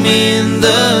home in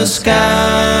the sky,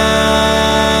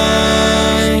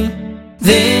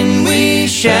 then we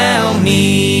shall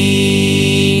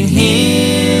meet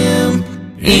Him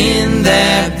in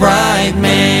that bright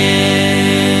mansion.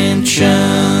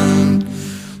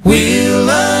 We'll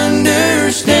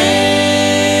understand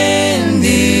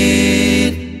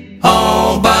it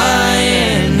all by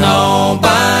and by.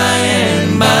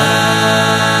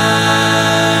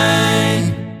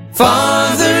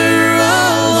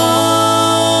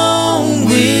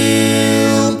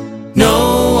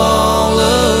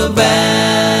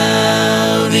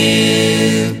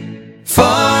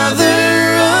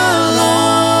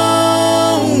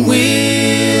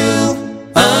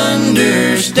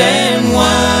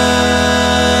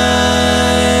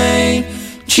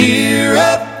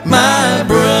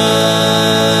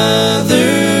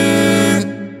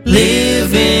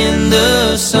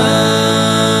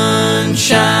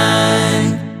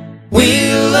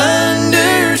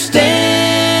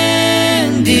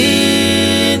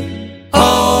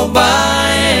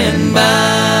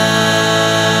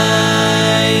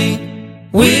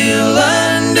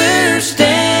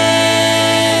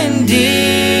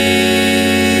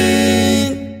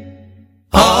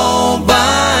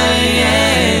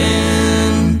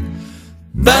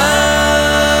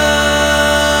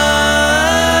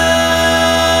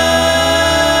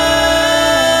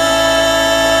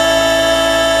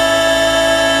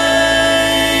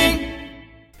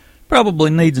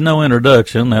 probably needs no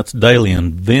introduction. That's Daly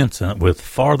and Vincent with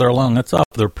Farther Along. That's off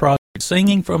their project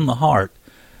Singing from the Heart,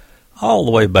 all the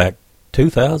way back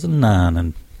 2009.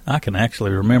 And I can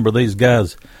actually remember these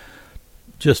guys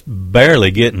just barely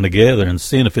getting together and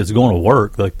seeing if it's going to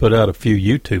work. They put out a few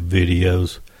YouTube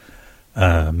videos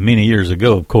many years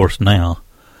ago, of course, now.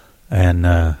 And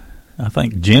I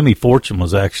think Jimmy Fortune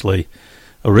was actually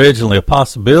originally a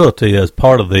possibility as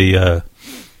part of the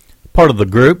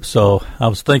group. So I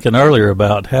was thinking earlier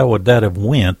about how would that have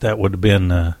went. That would have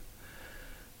been,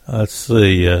 let's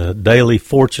see, Daly,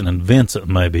 Fortune, and Vincent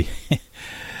maybe.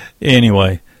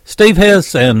 Anyway, Steve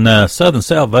Hess and Southern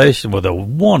Salvation with a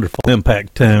wonderful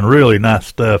impact tune. Really nice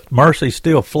stuff. Mercy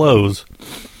Still Flows.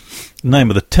 The name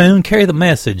of the tune, Carry the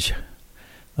Message.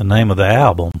 The name of the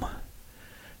album.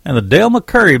 And the Dale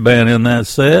McCurry Band in that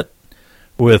set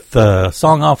with a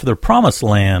song off of their Promised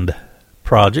Land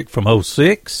project from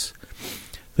 2006.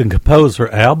 The composer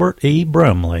Albert E.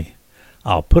 Brumley.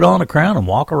 I'll Put On a Crown and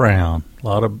Walk Around. A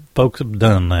lot of folks have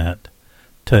done that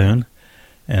tune.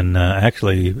 And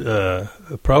actually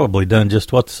probably done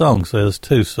just what the song says,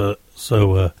 too. So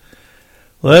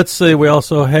let's see. We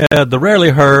also had the Rarely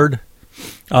Heard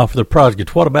off of the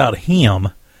project What About Him?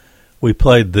 We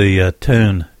played the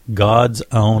tune God's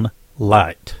Own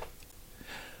Light.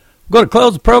 I'm going to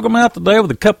close the program out today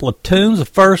with a couple of tunes. The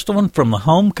first one from the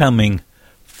Homecoming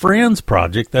Friends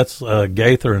project. That's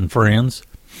Gaither and Friends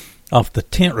off the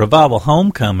Tent Revival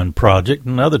Homecoming project.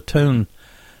 Another tune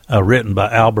written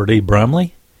by Albert E.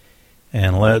 Brumley.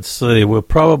 And let's see, we'll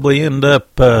probably end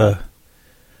up ending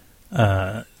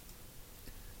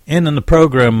the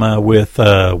program with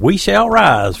We Shall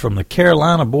Rise from the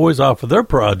Carolina Boys off of their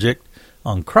project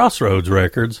on Crossroads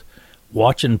Records,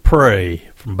 Watch and Pray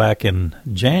from back in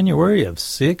January of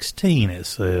 16, it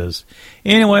says.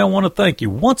 Anyway, I want to thank you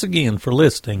once again for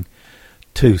listening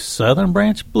to Southern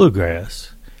Branch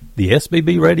Bluegrass, the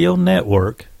SBB Radio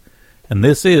Network, and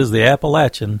this is the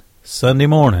Appalachian Sunday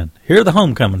Morning. Here are the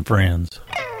Homecoming Friends.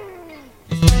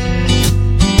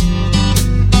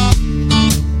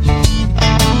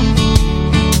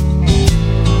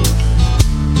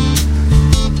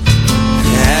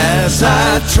 As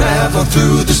I travel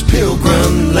through this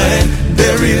pilgrim land,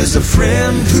 there is a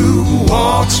friend who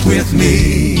walks with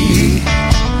me,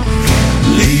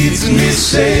 leads me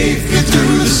safely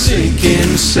through the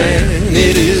sinking sand.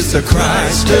 It is the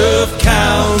Christ of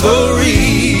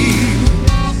Calvary.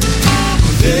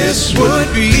 This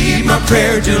would be my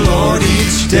prayer, dear Lord,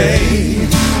 each day,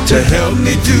 to help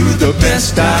me do the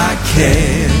best I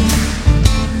can.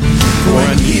 For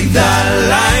I need thy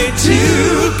light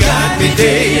to guide me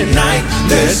day and night.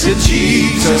 Blessed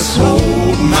Jesus,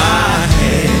 hold my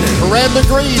hand. Red the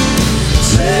green.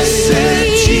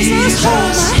 Blessed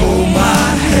Jesus, hold my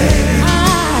hand.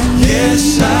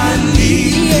 Yes, I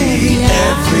need thee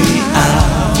every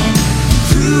hour.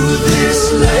 Through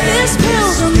this land,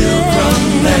 this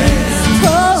pilgrim land,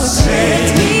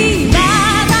 protect me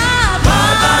by thy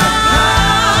power.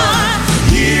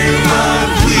 Hear my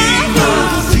plea, my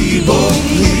feeble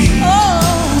plea.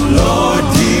 Lord,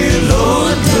 dear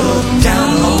Lord, look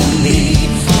down on me.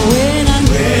 When I'm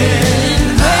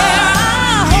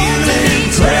kneeling in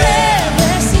prayer,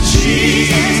 blessed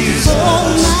Jesus,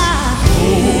 hold my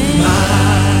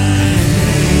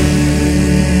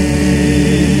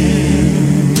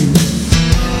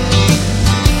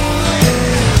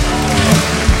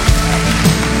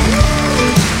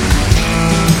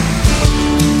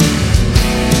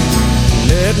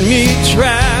Let me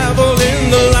travel in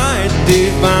the light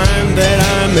divine, that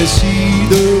I may see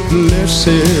the blessed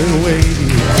way.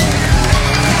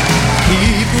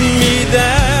 Keep me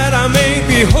that I may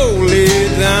be wholly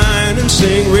thine, and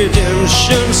sing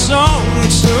redemption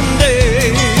songs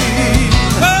someday.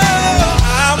 Oh,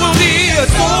 I will be a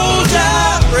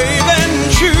soldier, brave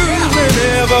and true, and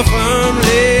ever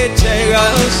firmly take a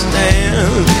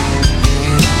stand.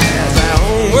 As I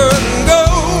onward go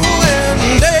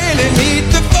and daily meet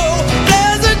the foe,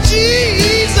 blessed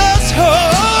Jesus,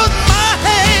 hold my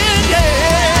hand,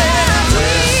 yeah.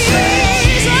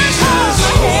 Jesus,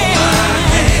 hold my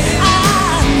hand.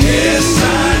 Yes, I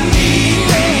need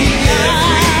thee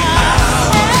every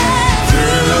hour.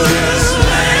 Through this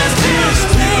land, this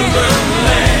pilgrim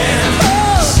land,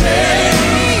 save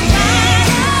me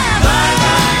by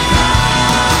thy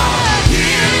power.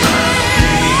 Hear my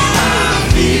plea,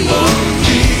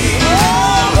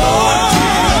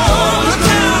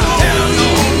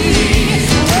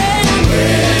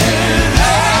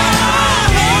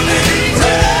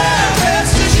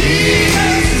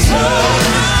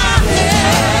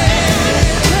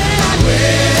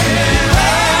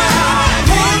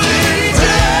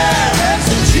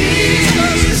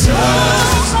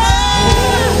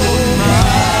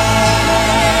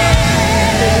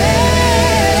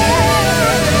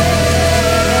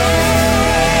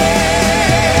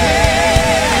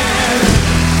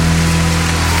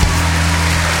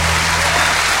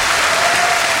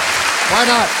 Why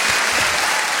not?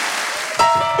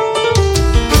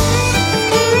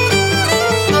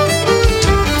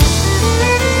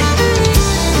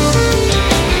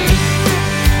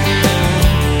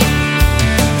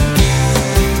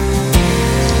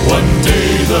 One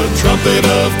day the trumpet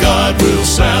of God will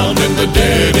sound, and the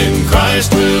dead in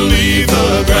Christ will leave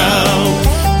the ground.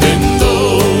 Then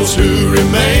those who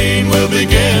remain will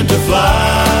begin to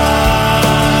fly.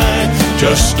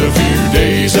 Just a few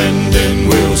days and then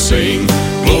we'll sing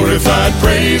glorified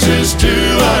praises to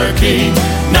our King.